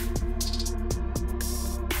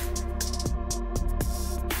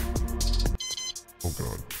 Oh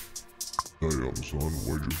god. Damn, son,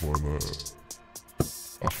 where'd you find that?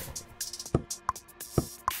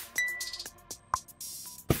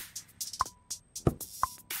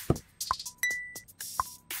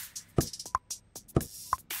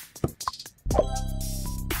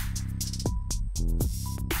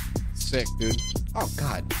 Sick, dude. Oh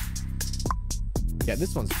god. Yeah,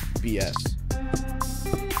 this one's BS.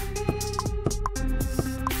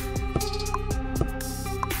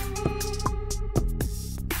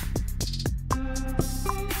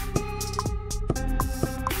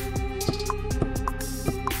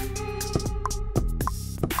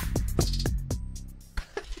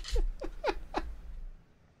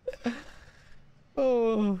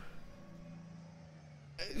 Oh.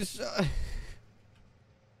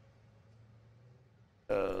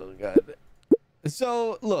 Oh god.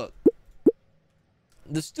 So look,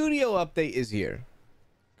 the studio update is here,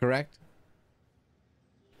 correct?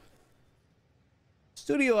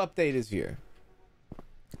 Studio update is here,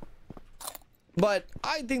 but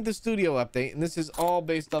I think the studio update, and this is all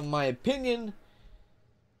based on my opinion,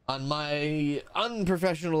 on my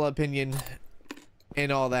unprofessional opinion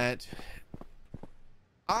and all that,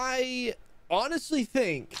 I honestly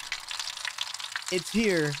think it's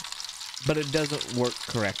here, but it doesn't work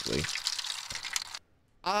correctly.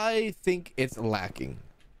 I think it's lacking.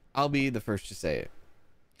 I'll be the first to say it.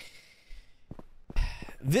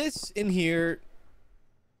 This in here,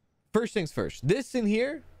 first things first, this in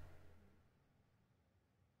here,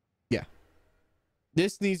 yeah,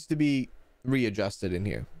 this needs to be readjusted in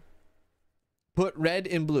here. Put red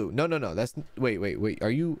and blue. No, that's wait.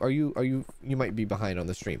 You might be behind on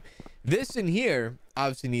the stream. This in here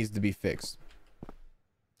obviously needs to be fixed.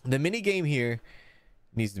 The mini game here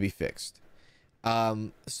needs to be fixed.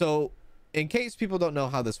 So in case people don't know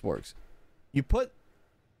how this works, you put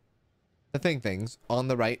the things on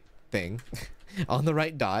the right thing on the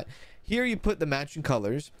right dot. Here you put the matching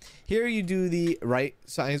colors. Here you do the right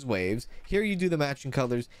size waves. Here you do the matching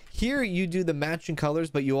colors. Here you do the matching colors,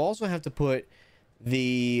 but you also have to put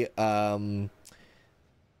the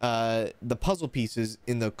puzzle pieces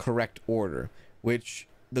in the correct order, which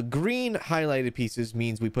the green highlighted pieces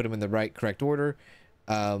means we put them in the right correct order.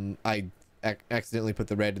 I accidentally put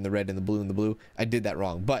the red and the red and the blue and the blue. I did that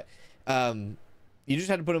wrong, but you just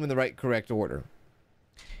had to put them in the right correct order.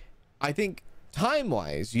 I think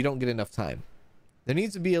time-wise, you don't get enough time. There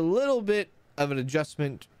needs to be a little bit of an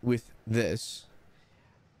adjustment with this.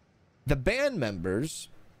 The band members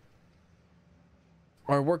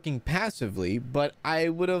are working passively, but I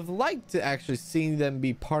would have liked to actually see them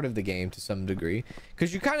be part of the game to some degree,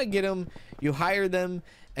 because you kind of get them, you hire them,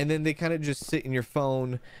 and then they kind of just sit in your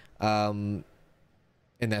phone, and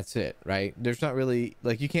that's it, right? There's not really,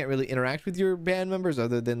 like, you can't really interact with your band members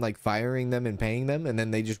other than like firing them and paying them, and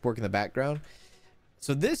then they just work in the background.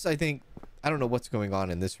 So this, I think, I don't know what's going on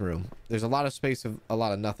in this room. There's a lot of space of a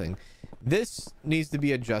lot of nothing. This needs to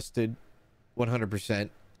be adjusted 100%.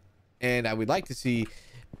 And I would like to see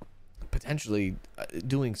potentially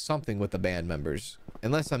doing something with the band members,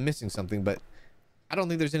 unless I'm missing something, but I don't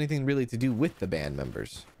think there's anything really to do with the band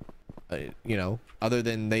members, you know, other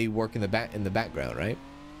than they work in the background, right?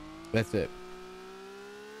 That's it.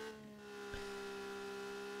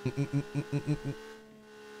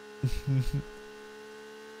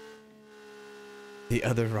 The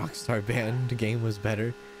other Rockstar band game was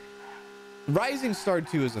better. Rising Star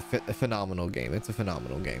 2 is a phenomenal game. It's a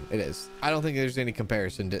phenomenal game. It is. I don't think there's any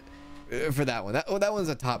comparison to for that one. That one's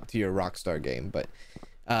a top tier Rockstar game. But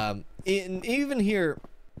even here,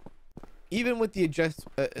 even with the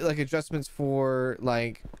adjustments for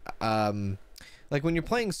like when you're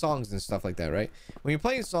playing songs and stuff like that, right? When you're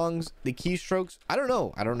playing songs, the keystrokes. I don't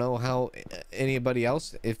know how anybody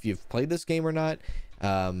else, if you've played this game or not.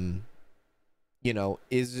 You know,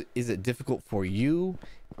 is it difficult for you?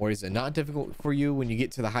 Or is it not difficult for you when you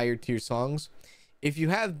get to the higher tier songs? If you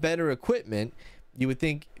have better equipment, you would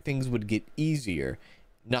think things would get easier.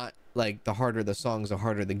 Not like the harder the songs, the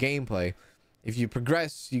harder the gameplay. If you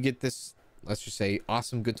progress, you get this, let's just say,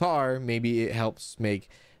 awesome guitar. Maybe it helps make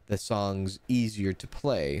the songs easier to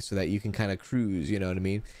play so that you can kind of cruise, you know what I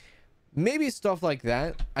mean? Maybe stuff like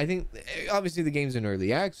that. I think, obviously, the game's in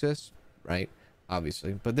early access, right?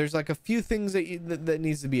 Obviously. But there's like a few things that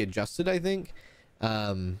needs to be adjusted, I think.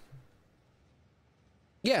 Yeah,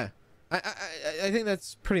 I think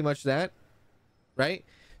that's pretty much that, right?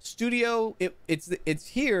 Studio, it's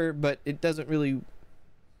here, but it doesn't really,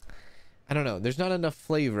 I don't know, there's not enough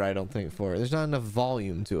flavor, I don't think, for it. There's not enough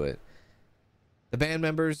volume to it. The band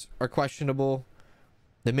members are questionable.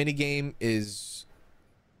 The mini game needs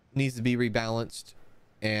to be rebalanced,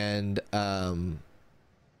 and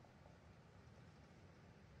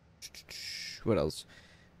what else?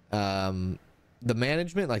 The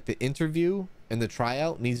management, like the interview and the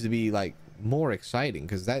tryout, needs to be like more exciting,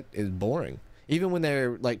 because that is boring. Even when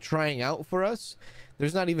they're like trying out for us,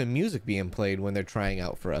 there's not even music being played when they're trying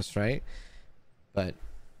out for us, right? But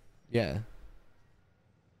yeah,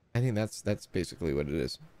 I think that's basically what it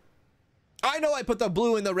is. I know I put the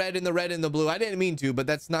blue in the red and the red in the blue. I didn't mean to, but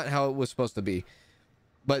that's not how it was supposed to be.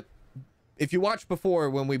 But if you watched before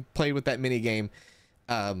when we played with that mini game,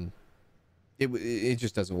 it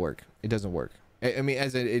just doesn't work. It doesn't work. I mean,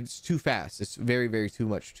 it's too fast. It's very, very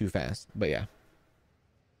too fast. But yeah.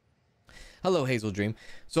 Hello, Hazel Dream.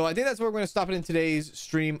 So I think that's where we're going to stop it in today's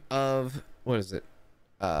stream of, what is it?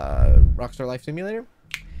 Rockstar Life Simulator?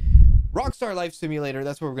 Rockstar Life Simulator.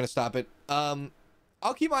 That's where we're going to stop it. I'll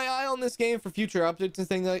keep my eye on this game for future updates and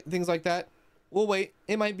things like that. We'll wait.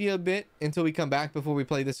 It might be a bit until we come back before we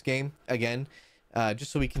play this game again.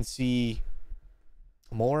 Just so we can see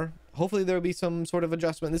more. Hopefully there will be some sort of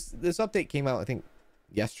adjustment. This update came out, I think,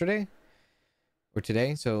 yesterday or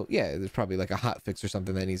today. So yeah, there's probably like a hot fix or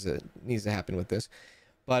something that needs to happen with this.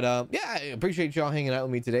 But yeah, I appreciate y'all hanging out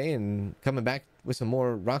with me today and coming back with some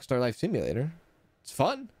more Rockstar Life Simulator. It's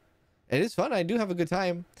fun. It is fun. I do have a good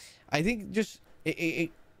time. I think just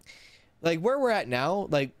like where we're at now,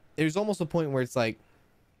 like there's almost a point where it's like,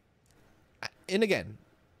 and again,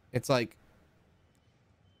 it's like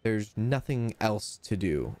there's nothing else to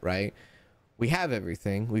do, right? We have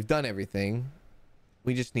everything. We've done everything.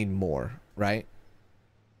 We just need more, right?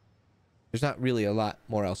 There's not really a lot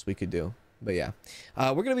more else we could do. But yeah.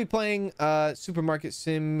 We're going to be playing Supermarket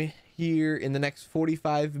Sim here in the next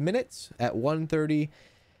 45 minutes at 1:30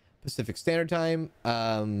 Pacific Standard Time.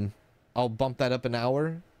 I'll bump that up an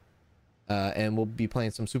hour. And we'll be playing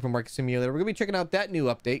some Supermarket Simulator. We're going to be checking out that new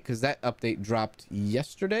update, because that update dropped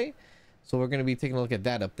yesterday. So we're going to be taking a look at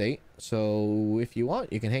that update. So if you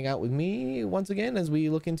want, you can hang out with me once again as we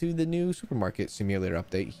look into the new supermarket simulator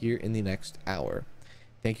update here in the next hour.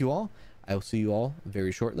 Thank you all. I will see you all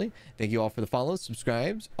very shortly. Thank you all for the follows,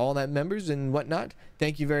 subscribes, all that members and whatnot.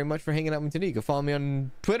 Thank you very much for hanging out with me today. You can follow me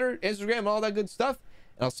on Twitter, Instagram, and all that good stuff.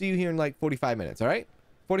 And I'll see you here in like 45 minutes. All right?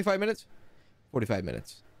 45 minutes? 45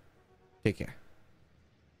 minutes. Take care.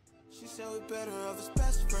 She said we better off as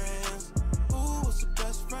best friends. Ooh, what's the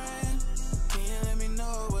best friend? Can you let me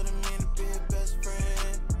know what it means?